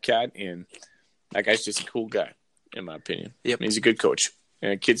a Bobcat, and that guy's just a cool guy, in my opinion. Yep. And he's a good coach,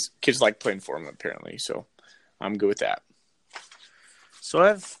 and kids like playing for him apparently, so I'm good with that.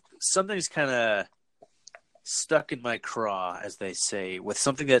 So something's kind of stuck in my craw, as they say, with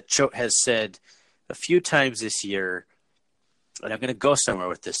something that Choate has said a few times this year, and I'm going to go somewhere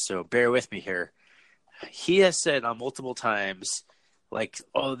with this, so bear with me here. He has said on multiple times,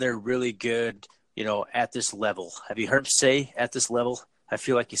 they're really good, at this level. Have you heard him say at this level? I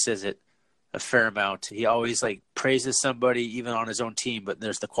feel like he says it a fair amount. He always praises somebody, even on his own team, but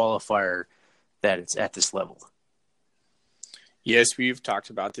there's the qualifier that it's at this level. Yes, we've talked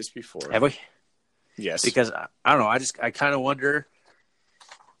about this before. Have we? Yes. Because I don't know. I kind of wonder,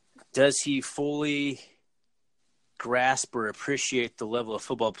 does he fully grasp or appreciate the level of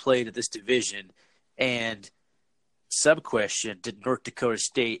football played at this division? And sub question, did North Dakota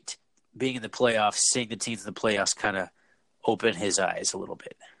State being in the playoffs, seeing the teams in the playoffs kind of open his eyes a little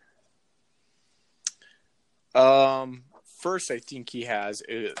bit? First, I think he has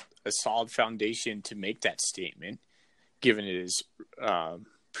a solid foundation to make that statement, given his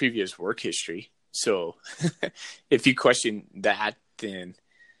previous work history. So if you question that, then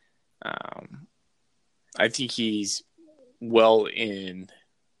I think he's well in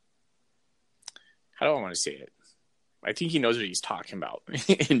 – how do I want to say it? I think he knows what he's talking about,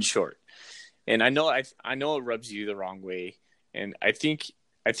 in short. And I know it rubs you the wrong way, and I think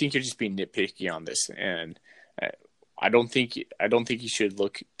you're just being nitpicky on this, and I don't think you should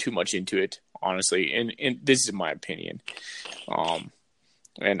look too much into it, honestly. And this is my opinion.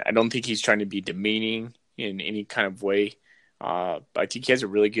 And I don't think he's trying to be demeaning in any kind of way. But I think he has a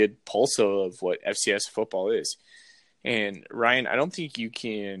really good pulse of what FCS football is. And Ryan, I don't think you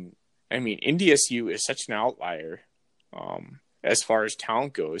can. I mean, NDSU is such an outlier as far as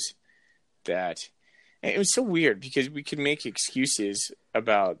talent goes that it was so weird because we could make excuses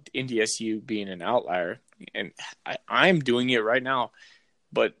about NDSU being an outlier, and I'm doing it right now,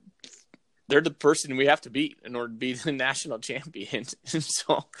 but they're the person we have to beat in order to be the national champion.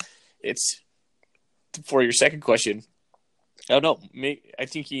 So it's, for your second question, I don't know. I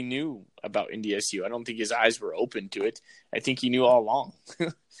think he knew about NDSU. I don't think his eyes were open to it. I think he knew all along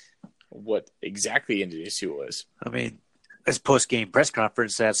what exactly NDSU was. I mean, his post-game press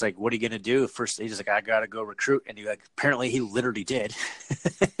conference, that's what are you going to do? First, he's just I got to go recruit. And apparently he literally did.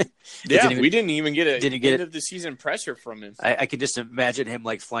 We didn't even get end of the season pressure from him. I could just imagine him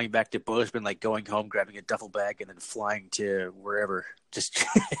flying back to Bozeman, going home, grabbing a duffel bag, and then flying to wherever, just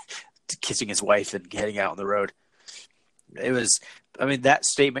kissing his wife and heading out on the road. it was. I mean, that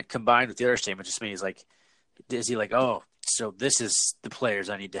statement combined with the other statement just means like, is he like, oh, so this is the players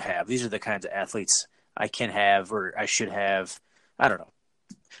I need to have. These are the kinds of athletes I can have or I should have. I don't know.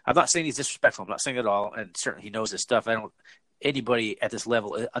 I'm not saying he's disrespectful. I'm not saying it at all. And certainly he knows this stuff. I don't. Anybody at this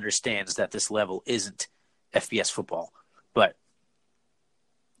level understands that this level isn't FBS football. But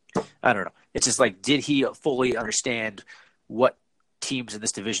I don't know. It's just like, did he fully understand what teams in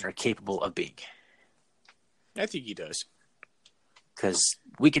this division are capable of being? I think he does. Because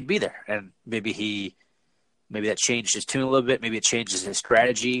we could be there, and maybe that changed his tune a little bit. Maybe it changes his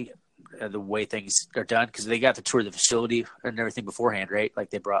strategy, the way things are done. Because they got to tour the facility and everything beforehand, right? Like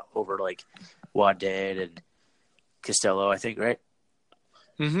they brought over like Wadad and Costello, I think, right?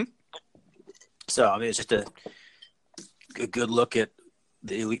 Mm-hmm. So I mean, it's just a good look at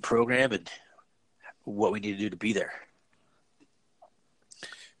the elite program and what we need to do to be there.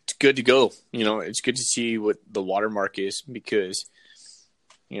 It's good to go. It's good to see what the watermark is because,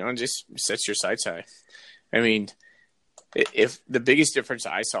 it just sets your sights high. I mean, if the biggest difference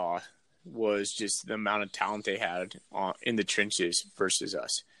I saw was just the amount of talent they had in the trenches versus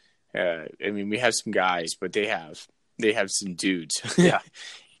us. I mean, we have some guys, but they have some dudes. Yeah.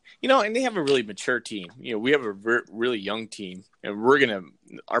 And they have a really mature team. We have a really young team, and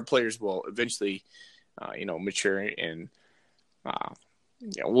our players will eventually, mature and,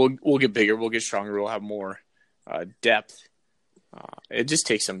 we'll get bigger, we'll get stronger, we'll have more depth. It just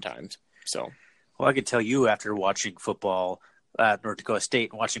takes some time. So, well, I can tell you after watching football at North Dakota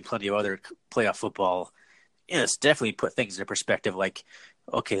State and watching plenty of other playoff football, it's definitely put things into perspective. Like,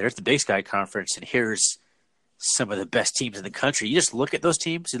 okay, there's the Big Sky Conference, and here's some of the best teams in the country. You just look at those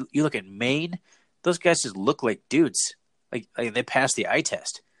teams. You look at Maine; those guys just look like dudes. Like they passed the eye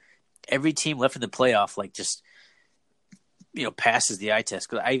test. Every team left in the playoff, just passes the eye test.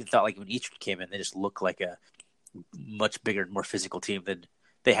 Because I even thought when Eastern came in, they just look like a much bigger and more physical team than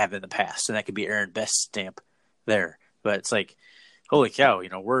they have in the past, and that could be Aaron Best's stamp there. But it's like, holy cow,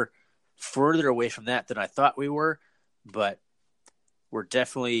 we're further away from that than I thought we were, but we're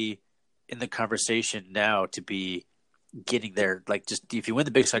definitely in the conversation now to be getting there. Like, just if you win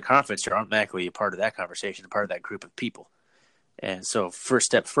the Big Sky Conference, you're automatically a part of that conversation, a part of that group of people. And so first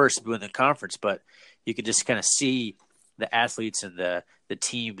step first, win the conference, but you can just kind of see the athletes and the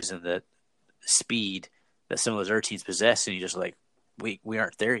teams and the speed that some of those other teams possess, and you just like, we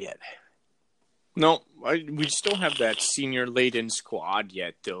aren't there yet. No, we just don't have that senior laden squad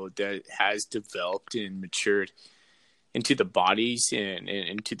yet, though, that has developed and matured into the bodies and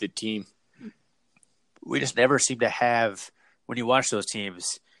into the team. We just never seem to have, when you watch those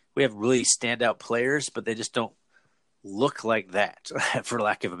teams, we have really standout players, but they just don't look like that, for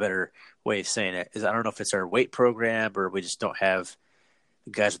lack of a better way of saying it. I don't know if it's our weight program or we just don't have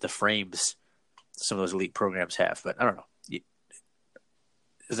the guys with the frames some of those elite programs have, but I don't know.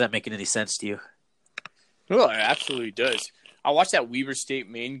 Is that making any sense to you? Well, it absolutely does. I watched that Weber State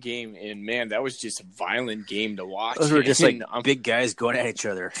Maine game, and man, that was just a violent game to watch. Those were just big guys going at each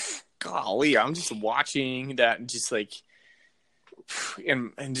other. Golly, I'm just watching that and just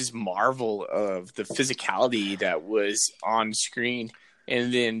and just marvel of the physicality that was on screen,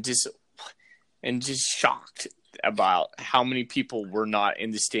 and then just shocked about how many people were not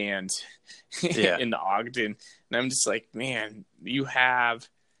in the stands in the Ogden. And I'm just like, man, you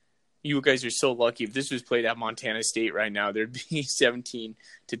guys are so lucky. If this was played at Montana State right now, there'd be 17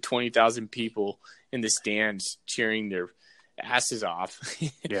 to 20,000 people in the stands cheering their asses off.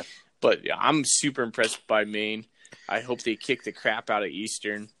 Yeah. But I'm super impressed by Maine. I hope they kick the crap out of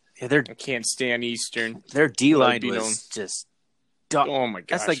Eastern. Yeah, I can't stand Eastern. Their D-line was just oh my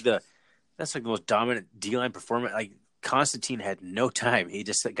gosh. That's like the most dominant D-line performance. Like, Constantine had no time. He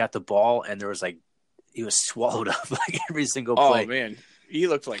just got the ball, and there was he was swallowed up every single play. Oh man, he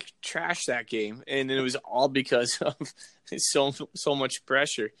looked like trash that game, and it was all because of so much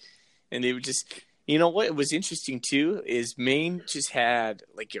pressure. And they would just, what was interesting too is Maine just had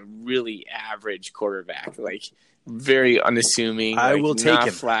a really average quarterback, very unassuming. I will take not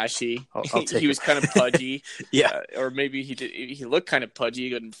him. Flashy. I'll take he was kind of pudgy. Yeah, or maybe he looked kind of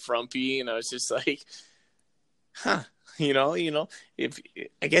pudgy and frumpy, and I was just like, huh. If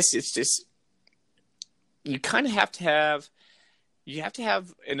I guess it's just you kind of have to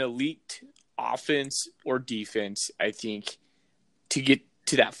have an elite offense or defense, I think, to get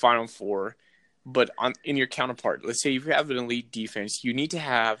to that Final Four. But in your counterpart, let's say you have an elite defense, you need to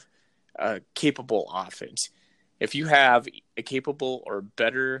have a capable offense. If you have a capable or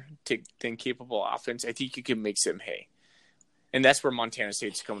better than capable offense, I think you can make some hay. And that's where Montana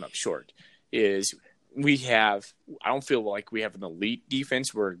State's coming up short. I don't feel like we have an elite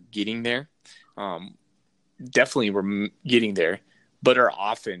defense. We're getting there. definitely we're getting there, but our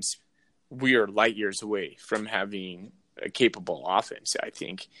offense, we are light years away from having a capable offense. I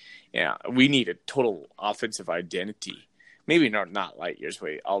think, yeah, we need a total offensive identity. Maybe not light years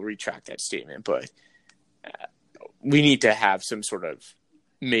away. I'll retract that statement, but we need to have some sort of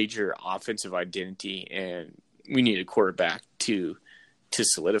major offensive identity, and we need a quarterback to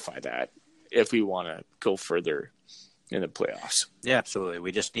solidify that if we want to go further in the playoffs. Yeah, absolutely.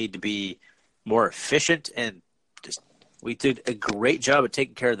 We just need to be more efficient, and we did a great job of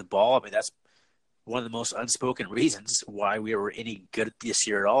taking care of the ball. I mean, that's one of the most unspoken reasons why we were any good this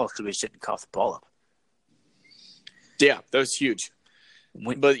year at all, because we just didn't cough the ball up. Yeah, that was huge.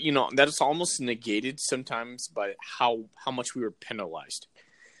 But, that's almost negated sometimes by how much we were penalized.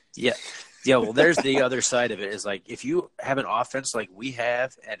 Yeah. Yeah, well, there's the other side of it is like if you have an offense like we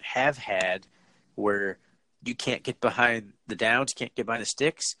have and have had where you can't get behind the downs, can't get behind the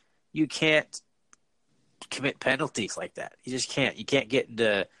sticks, you can't commit penalties like that. You just can't. You can't get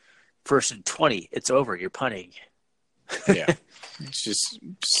into 1st and 20. It's over. You're punting. Yeah. It's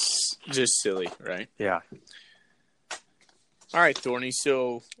just silly, right? Yeah. All right, Thorny.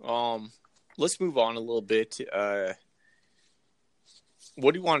 So let's move on a little bit.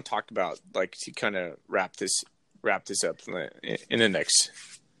 What do you want to talk about, like, to kind of wrap this up in the next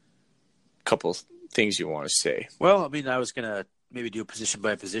couple things you want to say? Well, I mean, I was going to maybe do a position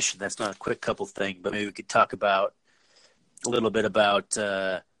by position. That's not a quick couple thing, but maybe we could talk about a little bit about,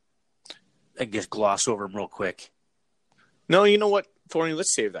 I guess, gloss over them real quick. No, you know what, Thorny?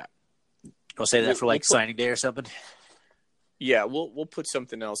 Let's save that. I'll save that for signing day or something. Yeah, we'll put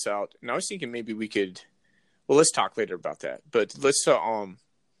something else out. And I was thinking maybe we could. Well, let's talk later about that. But let's. I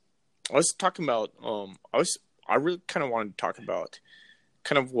was talking about. I really kind of wanted to talk about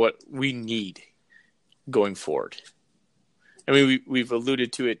kind of what we need going forward. I mean, we've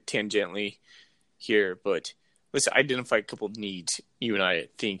alluded to it tangentially here, but let's identify a couple of needs you and I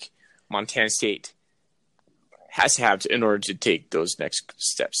think Montana State has to have in order to take those next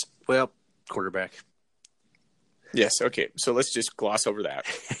steps. Well, quarterback. Yes. Okay. So let's just gloss over that.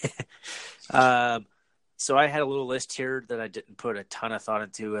 So I had a little list here that I didn't put a ton of thought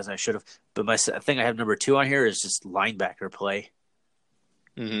into as I should have. But my thing I have number 2 on here is just linebacker play.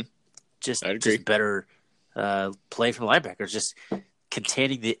 Mm-hmm. Just better play from linebackers. Just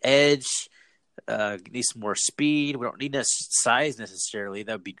containing the edge. Need some more speed. We don't need size necessarily.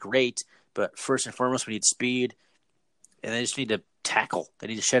 That would be great. But first and foremost, we need speed. And they just need to tackle. They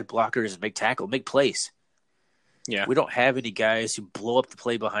need to shed blockers and make plays. Yeah, we don't have any guys who blow up the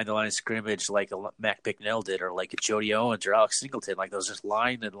play behind the line of scrimmage like a Mac Bicknell did, or like a Jody Owens or Alex Singleton. Like those just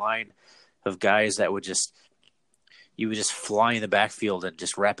line and line of guys that would just fly in the backfield and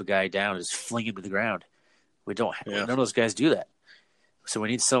just wrap a guy down and just fling him to the ground. We don't. None of those guys do that. So we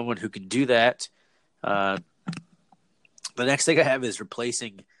need someone who can do that. The next thing I have is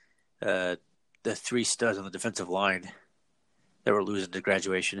replacing the 3 studs on the defensive line that we're losing to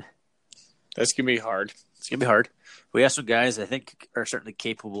graduation. That's going to be hard. It's going to be hard. We have some guys I think are certainly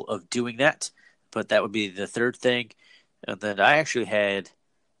capable of doing that, but that would be the third thing. And then I actually had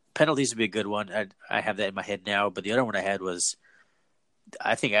penalties would be a good one. I have that in my head now, but the other one I had was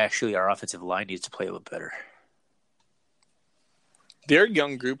I think actually our offensive line needs to play a little better. They're a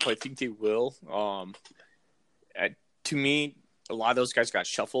young group. I think they will. To me, a lot of those guys got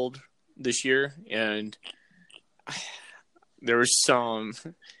shuffled this year, and there was some –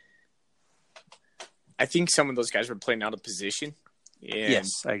 I think some of those guys were playing out of position. And,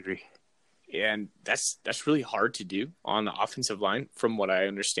 yes, I agree. And that's really hard to do on the offensive line, from what I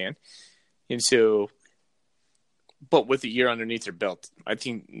understand. And so, but with a year underneath their belt, I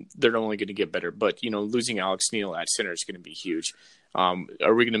think they're only going to get better. But, losing Alex Neal at center is going to be huge. Are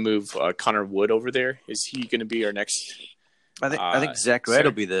we going to move Connor Wood over there? Is he going to be our next? I think Zach Wright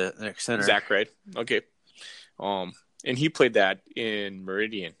will be the next center. Zach Wright. Okay. And he played that in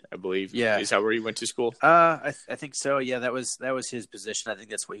Meridian, I believe. Yeah. Is that where he went to school? I think so. Yeah, that was his position. I think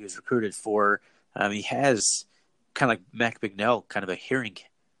that's what he was recruited for. He has kind of like Mac Bicknell, kind of a hearing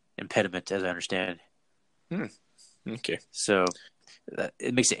impediment, as I understand. Okay. So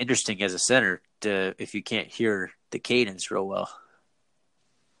it makes it interesting as a center if you can't hear the cadence real well.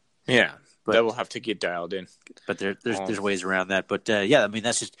 Yeah, but that will have to get dialed in. But there's ways around that. But yeah, I mean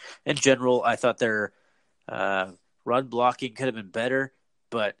that's just in general. I thought their run blocking could have been better,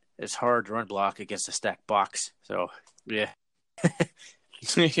 but it's hard to run block against a stacked box. So yeah.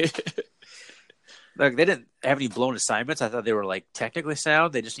 Like they didn't have any blown assignments. I thought they were like technically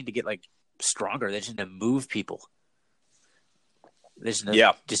sound. They just need to get like stronger. They just need to move people. They just need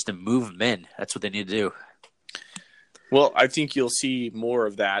just to move men. That's what they need to do. Well, I think you'll see more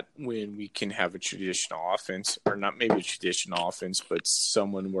of that when we can have a traditional offense, or not maybe a traditional offense, but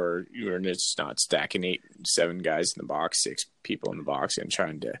someone where you're just not stacking 8, 7 guys in the box, 6 people in the box, and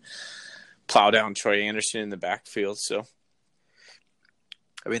trying to plow down Troy Anderson in the backfield. So,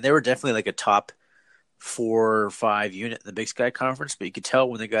 I mean, they were definitely like a top 4 or 5 unit in the Big Sky Conference, but you could tell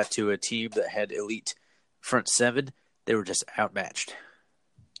when they got to a team that had elite front 7, they were just outmatched.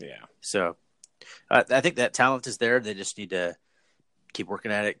 yeah. So I think that talent is there. They just need to keep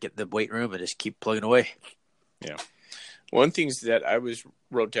working at it, get the weight room, and just keep plugging away. Yeah. One of the things that I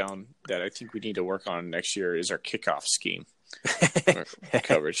wrote down that I think we need to work on next year is our kickoff scheme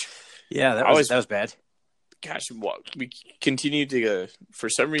coverage. Yeah, that was bad. Gosh, we continue to, for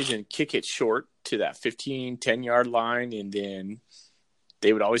some reason, kick it short to that 15, 10-yard line, and then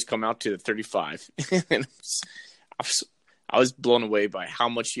they would always come out to the 35. And I was blown away by how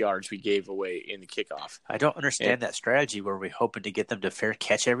much yards we gave away in the kickoff. I don't understand that strategy where we're hoping to get them to fair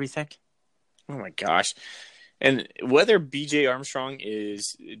catch everything. Oh, my gosh. And whether B.J. Armstrong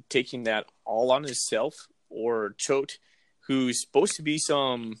is taking that all on himself or Choate, who's supposed to be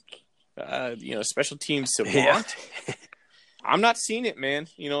some, special teams savant, I'm not seeing it, man.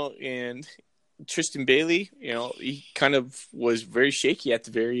 And Tristan Bailey, he kind of was very shaky at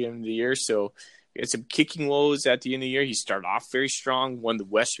the very end of the year, so he had some kicking woes at the end of the year. He started off very strong, won the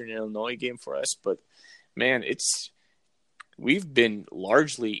Western Illinois game for us. But, man, we've been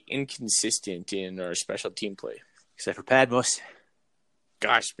largely inconsistent in our special team play. Except for Padmos.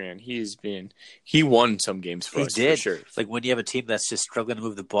 Gosh, man, he won some games for us, for sure. Like when you have a team that's just struggling to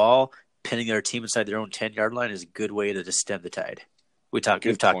move the ball, pinning their team inside their own 10-yard line is a good way to just stem the tide. We've talked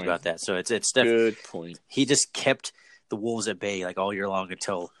about that. So it's definitely good point. He just kept the Wolves at bay like all year long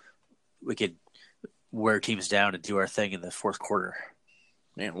until we could wear teams down and do our thing in the fourth quarter.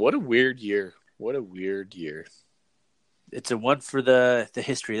 Man, what a weird year. It's a one for the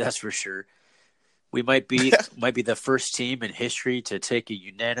history, that's for sure. We might be the first team in history to take a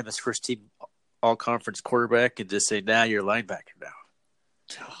unanimous first team all conference quarterback and just say, "Nah, you're a linebacker now."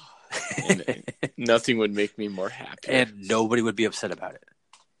 And nothing would make me more happy. And nobody would be upset about it.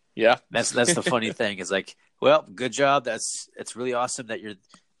 Yeah. That's the funny thing. Is like, well, good job. It's really awesome that you're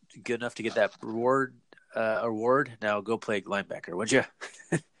good enough to get that award. Now go play linebacker, would you?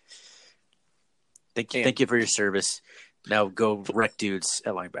 Thank you for your service. Now go wreck dudes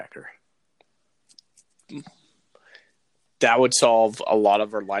at linebacker. That would solve a lot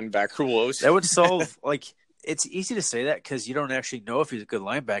of our linebacker woes. That would solve, it's easy to say that because you don't actually know if he's a good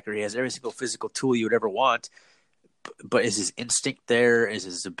linebacker. He has every single physical tool you would ever want. But is his instinct there? Is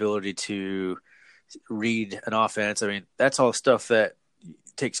his ability to read an offense? I mean, that's all stuff that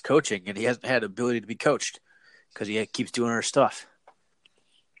takes coaching, and he hasn't had ability to be coached because he keeps doing our stuff.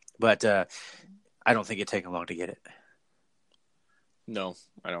 But I don't think it'd take him long to get it. No,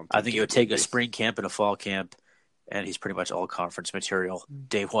 I don't. I think it would take a spring camp and a fall camp, and he's pretty much all conference material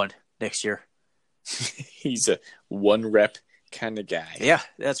day one next year. He's a one rep kind of guy. Yeah,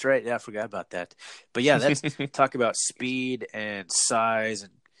 that's right. Yeah, I forgot about that. But yeah, that's talk about speed and size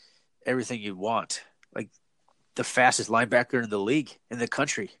and everything you want. Like the fastest linebacker in the league, in the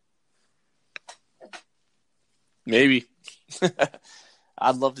country. Maybe.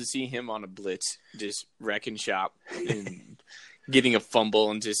 I'd love to see him on a blitz, just wrecking shop and getting a fumble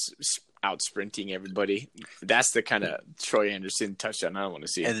and just out sprinting everybody. That's the kind of Troy Anderson touchdown I want to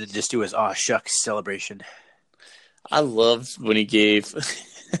see. And then just do his aw shucks celebration. I loved when he gave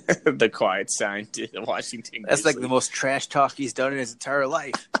the quiet sign to the Washington. That's like the most trash talk he's done in his entire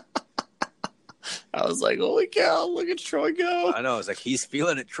life. I was like, holy cow, look at Troy go. I know. It's like he's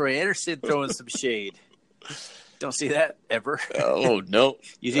feeling it. Troy Anderson throwing some shade. Don't see that ever. Oh, no.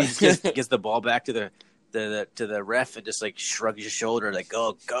 He just gets the ball back to the ref and just like shrugs his shoulder like,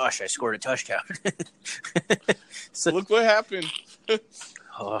 oh, gosh, I scored a touchdown. So, look what happened.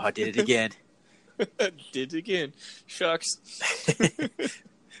 Oh, I did it again. Did it again. Shucks.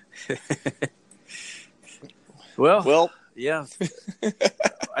 Well, yeah.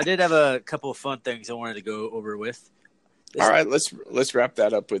 I did have a couple of fun things I wanted to go over with. All right, let's wrap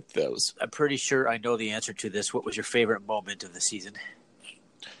that up with those. I'm pretty sure I know the answer to this. What was your favorite moment of the season?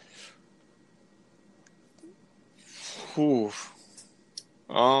 Ooh.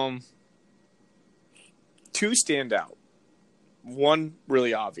 Two stand out. One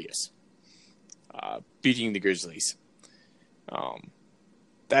really obvious. Beating the Grizzlies.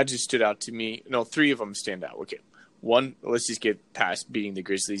 That just stood out to me. No, 3 of them stand out. Okay. One, let's just get past beating the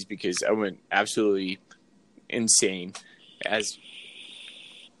Grizzlies because I went absolutely insane. As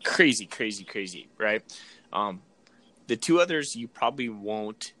crazy, right? The 2 others you probably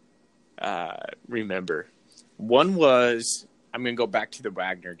won't remember. One was, I'm going to go back to the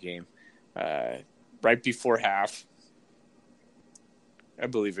Wagner game. Right before half, I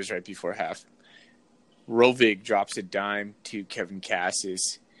believe it was right before half, Rovig drops a dime to Kevin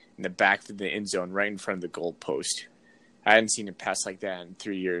Cassis in the back of the end zone right in front of the goal post. I hadn't seen a pass like that in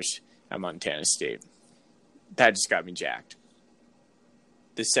 3 years at Montana State. That just got me jacked.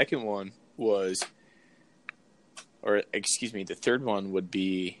 The second one was, the third one would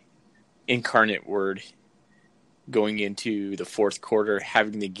be Incarnate Word going into the fourth quarter,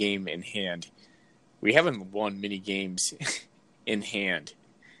 having the game in hand. We haven't won many games in hand.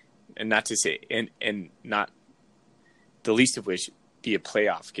 And not to say, and not the least of which be a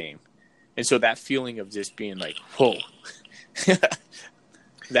playoff game. And so that feeling of just being like, whoa.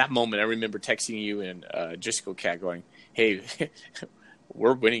 That moment, I remember texting you and Jessica Cat going, hey,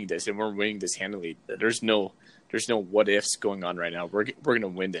 we're winning this, and we're winning this handily. There's no what ifs going on right now. We're going to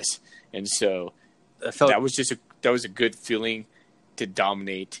win this. And so that was a good feeling to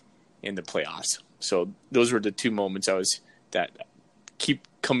dominate in the playoffs. So those were the two moments that keep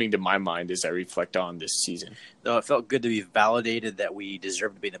coming to my mind as I reflect on this season. No, it felt good to be validated that we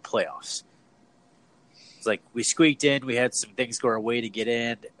deserved to be in the playoffs. It's like we squeaked in. We had some things go our way to get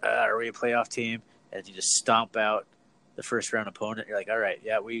in. Are we a playoff team? And you just stomp out the first round opponent. You're like, all right,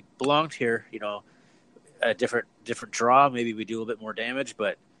 yeah, we belonged here. A different draw. Maybe we do a little bit more damage,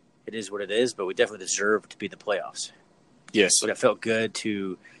 but it is what it is. But we definitely deserve to be in the playoffs. Yes, but it felt good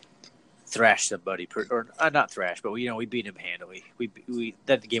to thrash somebody, or not thrash, but we beat him handily.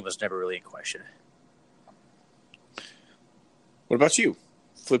 That game was never really in question. What about you?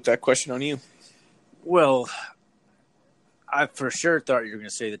 Flip that question on you. Well, I for sure thought you were going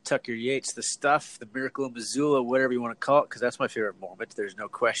to say the Tucker Yates, the stuff, the Miracle in Missoula, whatever you want to call it, because that's my favorite moment. There's no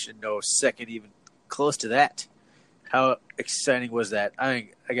question, no second even close to that. How exciting was that? I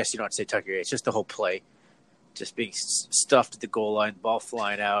guess you don't have to say Tucker Yates, just the whole play. Just being stuffed at the goal line, ball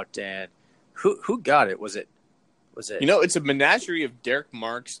flying out, and who got it? Was it? It's a menagerie of Derek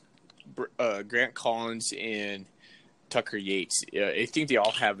Marks, Grant Collins, and Tucker Yates. I think they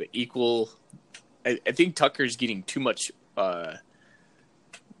all have equal. I think Tucker's getting too much.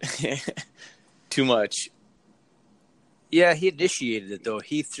 Too much. Yeah, he initiated it though.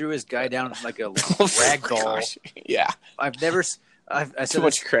 He threw his guy down like a rag doll. Yeah, I said too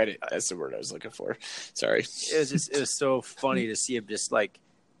much credit. That's the word I was looking for. Sorry. It was so funny to see him just like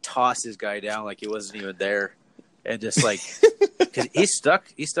toss his guy down like he wasn't even there, and just like because he stuck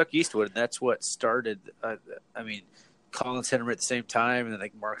Eastwood, and that's what started. Collins hit him at the same time, and then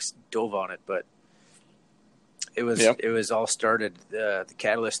like Marks dove on it, but it was all started the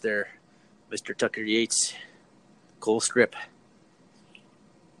catalyst there, Mr. Tucker Yates, goal strip.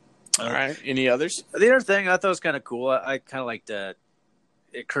 All right. Any others? The other thing I thought was kind of cool. I kind of liked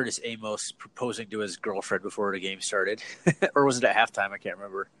Curtis Amos proposing to his girlfriend before the game started, or was it at halftime? I can't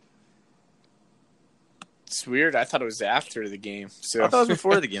remember. It's weird. I thought it was after the game. So I thought it was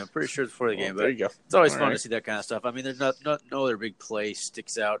before the game. I'm pretty sure it's before the game. But there you go. It's always fun to see that kind of stuff. I mean, there's no other big play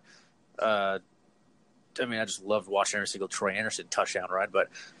sticks out. I just loved watching every single Troy Anderson touchdown run, but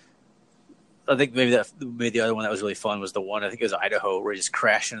I think maybe the other one that was really fun was the one, I think it was Idaho, where he just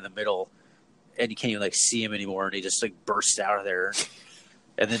crashed into the middle and you can't even like see him anymore, and he just like bursts out of there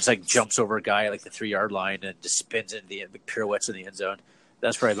and then just like jumps over a guy at like the 3-yard line and just spins into the pirouettes in the end zone.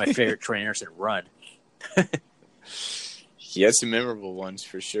 That's probably my favorite Troy Anderson run. He had some memorable ones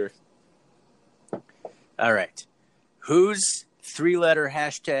for sure. All right. Whose 3-letter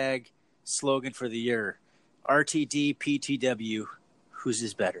hashtag slogan for the year? RTD, PTW. Whose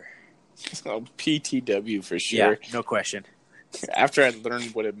is better? Oh, PTW for sure. Yeah, no question. After I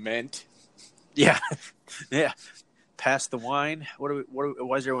learned what it meant. Yeah. Yeah. Pass the wine.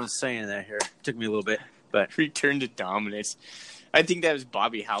 Why is everyone saying that here? It took me a little bit, but return to dominance. I think that was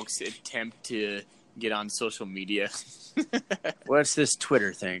Bobby Hauck's attempt to get on social media. What's this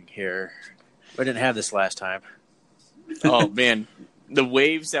Twitter thing here? I didn't have this last time. Oh man, the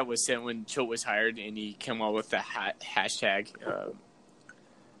waves that was sent when Choate was hired, and he came out with the hashtag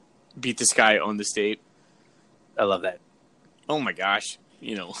 "Beat the Sky, Own the State." I love that. Oh my gosh,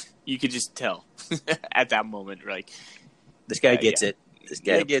 you could just tell at that moment, like this guy gets it. This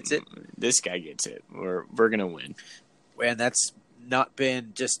guy gets it. This guy gets it. We're gonna win. And that's not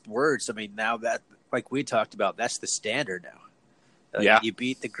been just words. I mean, now that, like we talked about, that's the standard now. Like, you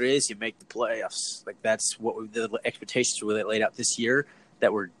beat the Grizz, you make the playoffs. Like that's what the expectations were laid out this year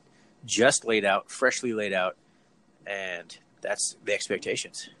that were just laid out, freshly laid out, and that's the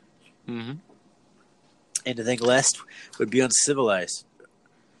expectations. Mm-hmm. And to think less would be uncivilized.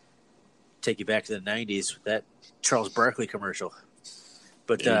 Take you back to the 90s with that Charles Barkley commercial.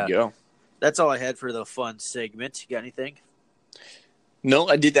 But there you go. That's all I had for the fun segment. You got anything? No,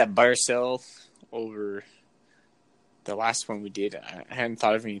 I did that buy or sell over the last one we did. I hadn't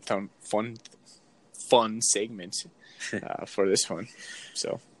thought of any fun segments for this one.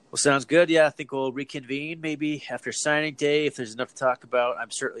 So, well, sounds good. Yeah, I think we'll reconvene maybe after signing day if there's enough to talk about. I'm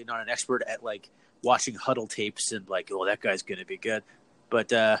certainly not an expert at like watching huddle tapes and like, oh, that guy's going to be good.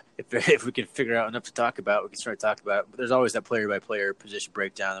 But if we can figure out enough to talk about, we can start talking about it. But there's always that player-by-player position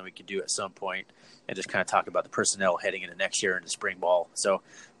breakdown that we can do at some point and just kind of talk about the personnel heading into next year into spring ball. So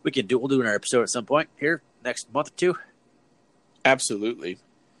we'll do our episode at some point here next month or two. Absolutely.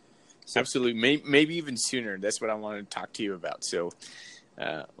 Maybe even sooner. That's what I wanted to talk to you about. So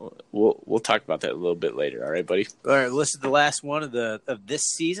we'll talk about that a little bit later. All right, buddy? All right, well, this is the last one of this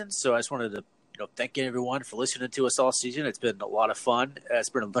season, so I just wanted to thank everyone for listening to us all season. It's been a lot of fun. It's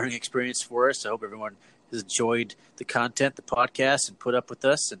been a learning experience for us. I hope everyone has enjoyed the content, the podcast, and put up with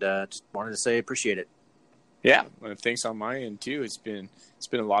us. And just wanted to say appreciate it. Yeah, well, thanks on my end too. It's been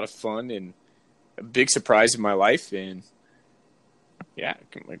a lot of fun and a big surprise in my life. And yeah,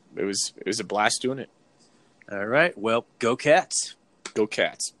 it was a blast doing it. All right, well, go Cats. Go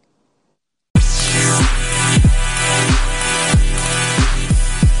Cats.